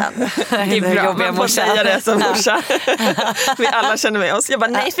de flesta andra. Det är bra, man får säga det som morsa. Vi alla känner med oss. Jag bara,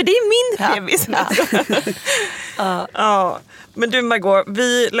 nej för det är min bebis. Men du Margot,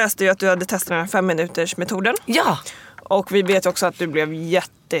 vi läste ju att du hade testat den här 5 minuters metoden. Ja. Och vi vet också att du blev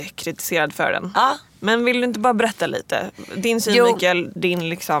jättekritiserad för den. Ja. Men vill du inte bara berätta lite? Din synvinkel, din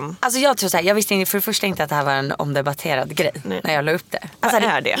liksom... Alltså jag tror såhär, jag visste för det första inte att det här var en omdebatterad grej när jag la upp det. Alltså vad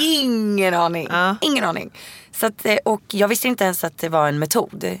är det? Ingen aning. Ingen aning. Så att, och jag visste inte ens att det var en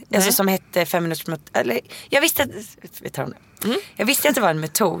metod. Alltså som hette 5 minuters metod. Eller, jag visste att... Vi tar om det. Jag visste att det var en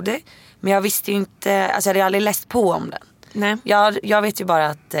metod. Men jag visste ju inte... Alltså jag hade aldrig läst på om den. Nej. Jag vet ju bara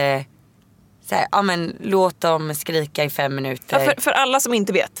att... men låt dem skrika i 5 minuter. Ja, för alla som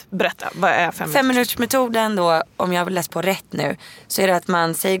inte vet, berätta, vad är 5 minuter? 5 minuters metoden då, om jag har läst på rätt nu, så är det att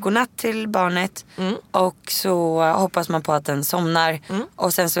man säger godnatt till barnet och så hoppas man på att den somnar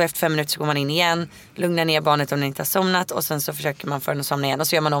och sen så efter 5 minuter så går man in igen, lugnar ner barnet om den inte har somnat och sen så försöker man få den att somna igen och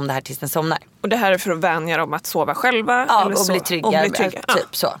så gör man om det här tills den somnar. Och det här är för att vänja dem att sova själva? Ja, eller och bli trygga.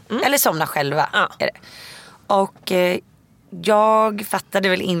 Typ så. Eller somna själva är det. Och... jag fattade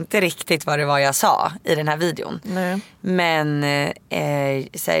väl inte riktigt vad det var jag sa i den här videon. Nej. Men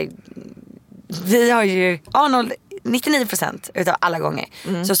vi har ju Arnold 99% utav alla gånger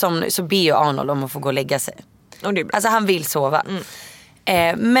så ber ju Arnold om att få gå och lägga sig. Och det är bra. Alltså han vill sova.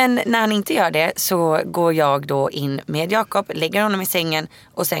 Men när han inte gör det så går jag då in med Jakob, lägger honom i sängen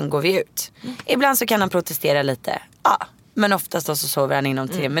och sen går vi ut. Ibland så kan han protestera lite. Men oftast då så sover han inom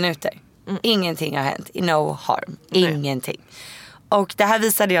 3 minuter. Ingenting har hänt. No harm. Ingenting. Och det här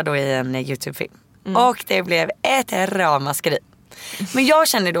visade jag då i en YouTube-film. Och det blev ett ramaskri. Men jag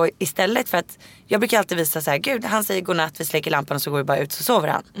känner då istället för att jag brukar alltid visa så här, gud han säger godnatt, vi släcker lampan och så går vi bara ut så sover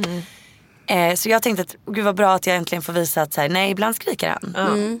han. Så jag tänkte att gud vad bra att jag äntligen får visa att så här, nej ibland skriker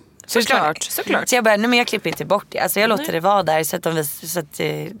han. Såklart. Så jag bara, nej men jag klipper inte bort det. Alltså jag låter det vara där så att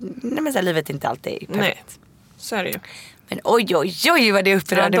nej men så här, livet inte alltid är perfekt. Nej, så är det ju. Men oj vad det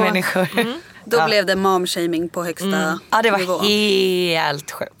upprörde människor. Då blev det momshaming på högsta Ja, det nivå. var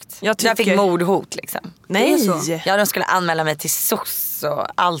helt sjukt. Jag fick mordhot liksom. Nej! Ja, de skulle anmäla mig till SOS och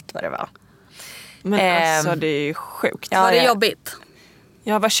allt vad det var. Men alltså det är ju sjukt. Ja, Var det jobbigt?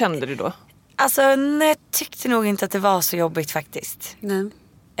 Ja, vad kände du då? Alltså, nej, jag tyckte nog inte att det var så jobbigt faktiskt. Nej.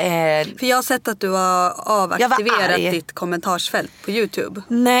 För jag har sett att du har avaktiverat ditt kommentarsfält på YouTube.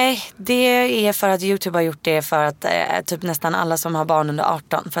 Nej, det är för att YouTube har gjort det för att typ nästan alla som har barn under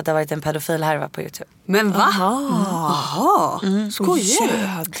 18. För att det har varit en pedofilhärva på YouTube. Men va? Jaha,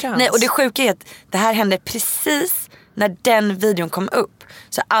 skojar du? Nej, och det sjuka är att det här hände precis när den videon kom upp.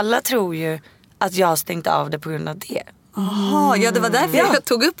 Så alla tror ju att jag har stängt av det på grund av det. Jaha, ja det var därför jag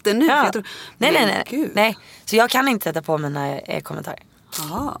tog upp det nu. Ja. Jag tror, Nej. Så jag kan inte sätta på mina kommentarer.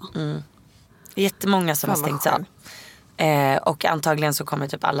 Aha. Det är jättemånga som har stängts av. Och antagligen så kommer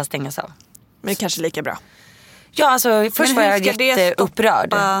typ alla stängas av. Men det är kanske lika bra. Ja, alltså först var jag ska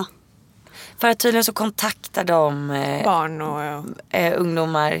jätteupprörd. För att tydligen så kontaktar de barn och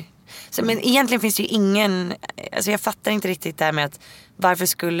ungdomar. Så, men egentligen finns det ju ingen... Alltså jag fattar inte riktigt det här med att varför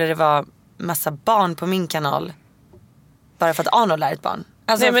skulle det vara massa barn på min kanal bara för att Arnold är ett barn.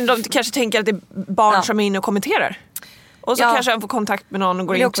 Alltså, nej, men de kanske tänker att det är barn som är inne och kommenterar. Och så kanske han får kontakt med någon och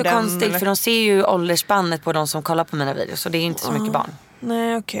går in på den. Det är också konstigt eller? För de ser ju åldersspannet på de som kollar på mina videos. Så det är inte så mycket barn.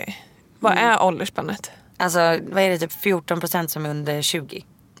 Nej, okej. Vad är åldersspannet? Alltså, vad är det? Typ 14% som är under 20.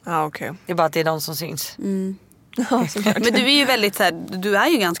 Ja, okej. Det är bara att det är de som syns. Men du är ju väldigt så här, du är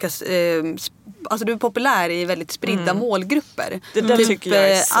ju ganska alltså du är populär i väldigt spridda målgrupper. Det där tycker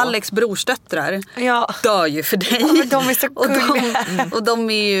jag är så. Alex brorsdöttrar dör ju för dig. Ja, men de är så gulliga. Och de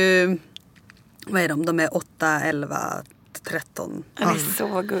är ju, vad är de? De är 8, 11, 13. Det är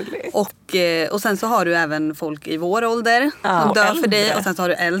så gulligt. Och sen så har du även folk i vår ålder som dör för dig. Och sen så har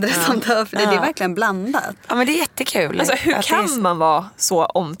du äldre som dör för dig. Det är verkligen blandat. Ja, men det är jättekul. Alltså hur kan man vara så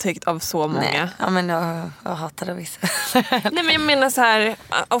omtyckt av så många? Nej. Ja, men jag hatar det vissa. Nej, men jag menar så här,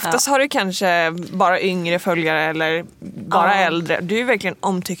 oftast har du kanske bara yngre följare eller bara äldre. Du är verkligen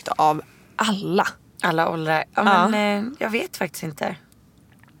omtyckt av alla. Alla åldrar. Ja, men jag vet faktiskt inte.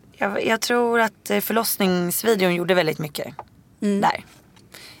 Jag tror att förlossningsvideon gjorde väldigt mycket där.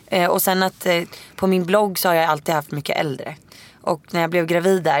 Och sen att på min blogg så har jag alltid haft mycket äldre. Och när jag blev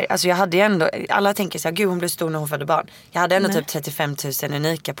gravid där, alltså jag hade ändå, alla tänker så här, gud hon blev stor när hon födde barn. Jag hade ändå typ 35 000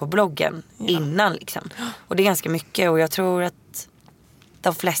 unika på bloggen innan liksom. Och det är ganska mycket och jag tror att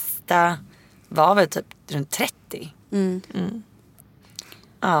de flesta var väl typ runt 30.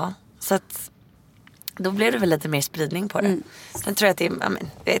 Ja, så att då blev det väl lite mer spridning på det. Sen tror jag att det är,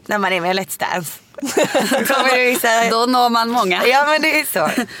 vet, när man är med Let's Dance. Då når man många. Ja, men det är så.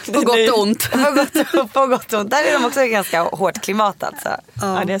 På gott och ont. På gott och ont. Där är de också ganska hårt klimat alltså.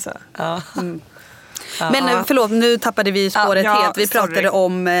 Ja, det är så. Ja. Men förlåt, nu tappade vi spåret helt. Vi pratade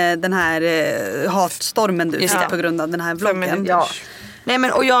om den här hatstormen du fick på grund av den här vloggen. Ja. Nej,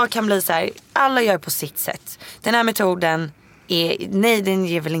 men och jag kan bli så här, alla gör på sitt sätt. Den här metoden den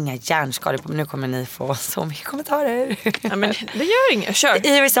ger väl inga hjärnskador på, men nu kommer ni få så mycket kommentarer. Ja, men det gör inget, kör.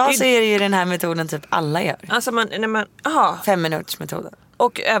 I USA så är det ju den här metoden typ alla gör. Alltså när man 5 minuters metoden.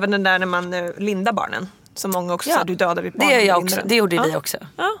 Och även den där när man lindar barnen. Som många också sa, du dödar vid barnen. Det gör jag också, det gjorde vi också.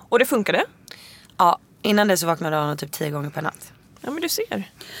 Ja, och det funkade? Ja, innan det så vaknade jag typ 10 gånger per natt. Ja, men du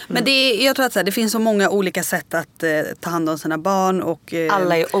ser. Men jag tror att det finns så många olika sätt att ta hand om sina barn. Och,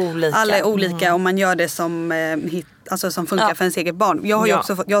 alla är olika. Alla är olika och man gör det som, som funkar för ens eget barn. Jag har ju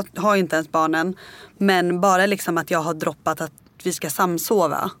också jag har ju inte ens barnen. Men bara liksom att jag har droppat att vi ska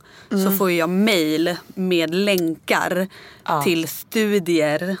samsova. Så får jag mejl med länkar till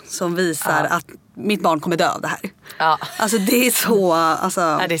studier som visar att mitt barn kommer dö av det här. Ja. Alltså det är så...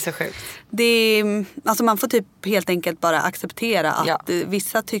 Alltså, det är så sjukt. Alltså man får typ helt enkelt bara acceptera att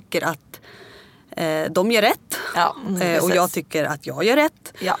vissa tycker att de gör rätt. Ja, och jag tycker att jag gör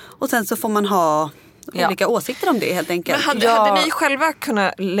rätt. Ja. Och sen så får man ha olika åsikter om det helt enkelt. Men hade ni själva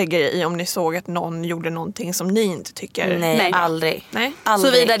kunnat lägga i om ni såg att någon gjorde någonting som ni inte tycker? Nej. Aldrig. Nej.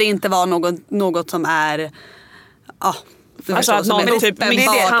 Aldrig. Såvida det inte var något som är... Alltså att någon typ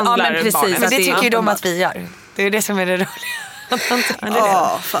misshandlar barnen. Men det tycker ju de att vi gör. Det är det som är det roliga.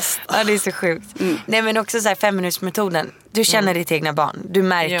 Det är så sjukt. Nej, men också så här 5-minutersmetoden. Du känner ditt egna barn. Du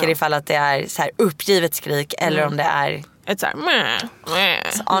märker ifall att det är så här uppgivet skrik eller om det är ett så här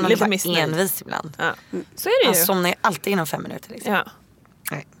så Arnold lite bara envis ibland. Så är det ju. Han somnar ju alltid inom 5 minuter liksom. Ja.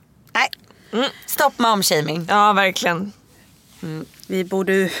 Nej. Stopp mom-shaming. Ja, verkligen. Vi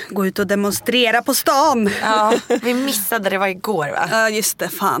borde gå ut och demonstrera på stan. Ja, vi missade det var igår va? Ja, just det,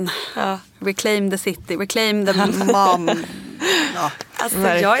 fan. Reclaim the city, reclaim the mom. Alltså,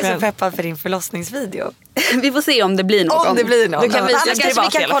 jag är så peppad för din förlossningsvideo. Vi får se om det blir någon. Om det blir någon. Du kan visa annars kanske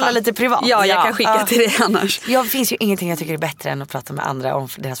privat vi i kan alla kolla fall. lite privat. Ja, jag kan skicka till dig annars. Det finns ju ingenting jag tycker är bättre än att prata med andra om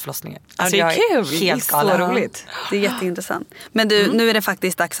deras förlossningar. Alltså, det är kul. Helt Det är så galen. roligt. Det är jätteintressant. Men du, nu är det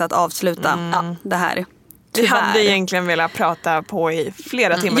faktiskt dags att avsluta det här. Vi hade Tyvärr. egentligen velat prata på i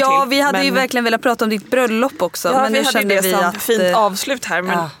flera timmar till. Ja, vi hade men... ju verkligen velat prata om ditt bröllop också. Ja, men vi nu hade kände det vi som att fint avslut här,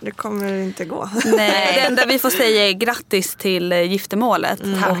 men det kommer inte gå. Nej, det enda vi får säga är grattis till giftermålet.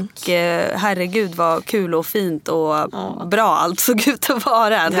 Och herregud vad kul och fint och bra allt såg ut att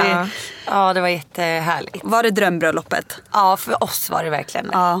vara. Ja, det var jättehärligt. Var det drömbröllopet? Ja, för oss var det verkligen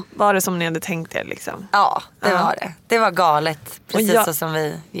det. Ja. Var det som ni hade tänkt er liksom? Ja, det var det. Det var galet, precis Och så som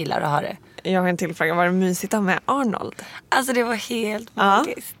vi gillar att ha det. Jag har en till fråga. Var det mysigt att ha med Arnold? Alltså det var helt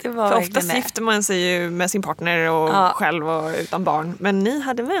magiskt. Det var För verkligen oftast det. gifter man sig ju med sin partner och själv och utan barn. Men ni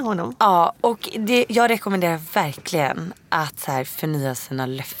hade med honom. Ja, och jag rekommenderar verkligen att så här förnya sina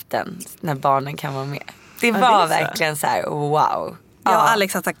löften när barnen kan vara med. Det var verkligen så här, wow. Ja,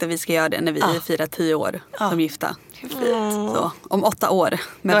 Alex har sagt att vi ska göra det när vi firar 10 år som gifta. Så, om 8 år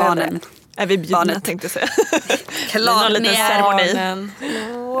med barnen. Är vi bjudna Barnet. tänkte jag säga. Klart Någon liten ni är. ceremoni.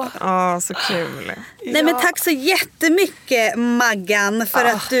 Så kul. Nej, men tack så jättemycket Maggan för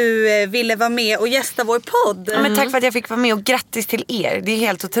att du ville vara med och gästa vår podd. Ja, men tack för att jag fick vara med och grattis till er. Det är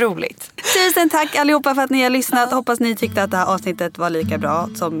helt otroligt. Tusen tack allihopa för att ni har lyssnat. Hoppas ni tyckte att det här avsnittet var lika bra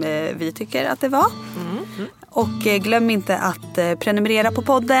som vi tycker att det var. Och glöm inte att prenumerera på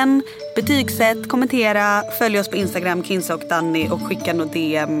podden, betygsätt, kommentera, följ oss på Instagram, Kinsa och Danny, och skicka något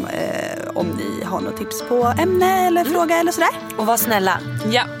DM om ni har något tips på ämne eller fråga eller sådär. Och var snälla.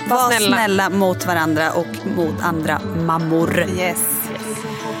 Ja, Var snälla mot varandra och mot andra mammor. Yes.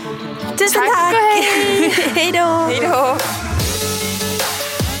 Tusen tack! Hej då! Hej då!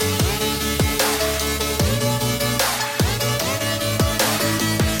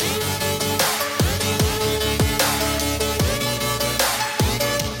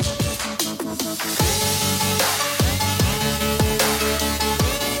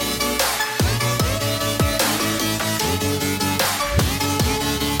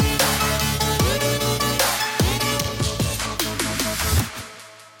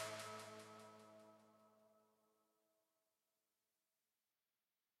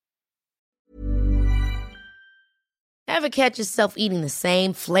 Ever catch yourself eating the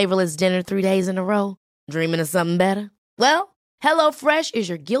same flavorless dinner 3 days in a row? Dreaming of something better? Well, HelloFresh is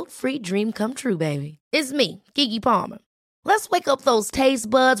your guilt-free dream come true, baby. It's me, Keke Palmer. Let's wake up those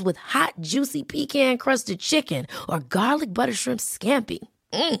taste buds with hot, juicy pecan-crusted chicken or garlic butter shrimp scampi.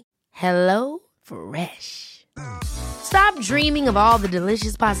 Hello Fresh. Stop dreaming of all the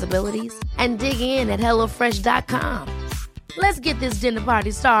delicious possibilities and dig in at HelloFresh.com. Let's get this dinner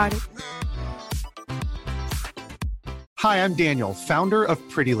party started. Hi, I'm Daniel, founder of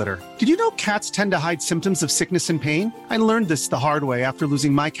Pretty Litter. Did you know cats tend to hide symptoms of sickness and pain? I learned this the hard way after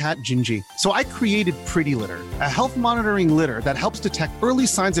losing my cat, Gingy. So I created Pretty Litter, a health monitoring litter that helps detect early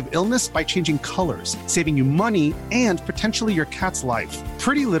signs of illness by changing colors, saving you money and potentially your cat's life.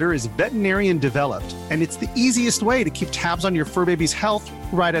 Pretty Litter is veterinarian developed, and it's the easiest way to keep tabs on your fur baby's health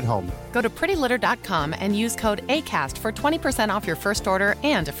right at home. Go to prettylitter.com and use code ACAST for 20% off your first order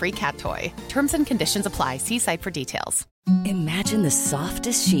and a free cat toy. Terms and conditions apply. See site for details. Imagine the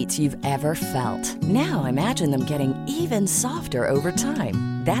softest sheets you've ever felt. Now imagine them getting even softer over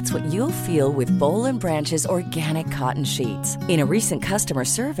time. That's what you'll feel with Boll & Branch's organic cotton sheets. In a recent customer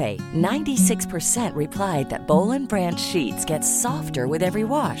survey, 96% replied that Boll & Branch sheets get softer with every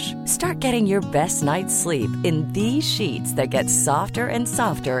wash. Start getting your best night's sleep in these sheets that get softer and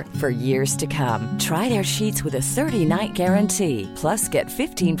softer for years to come. Try their sheets with a 30-night guarantee. Plus, get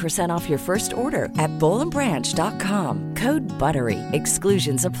 15% off your first order at bollandbranch.com. Code BUTTERY.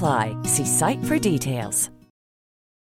 Exclusions apply. See site for details.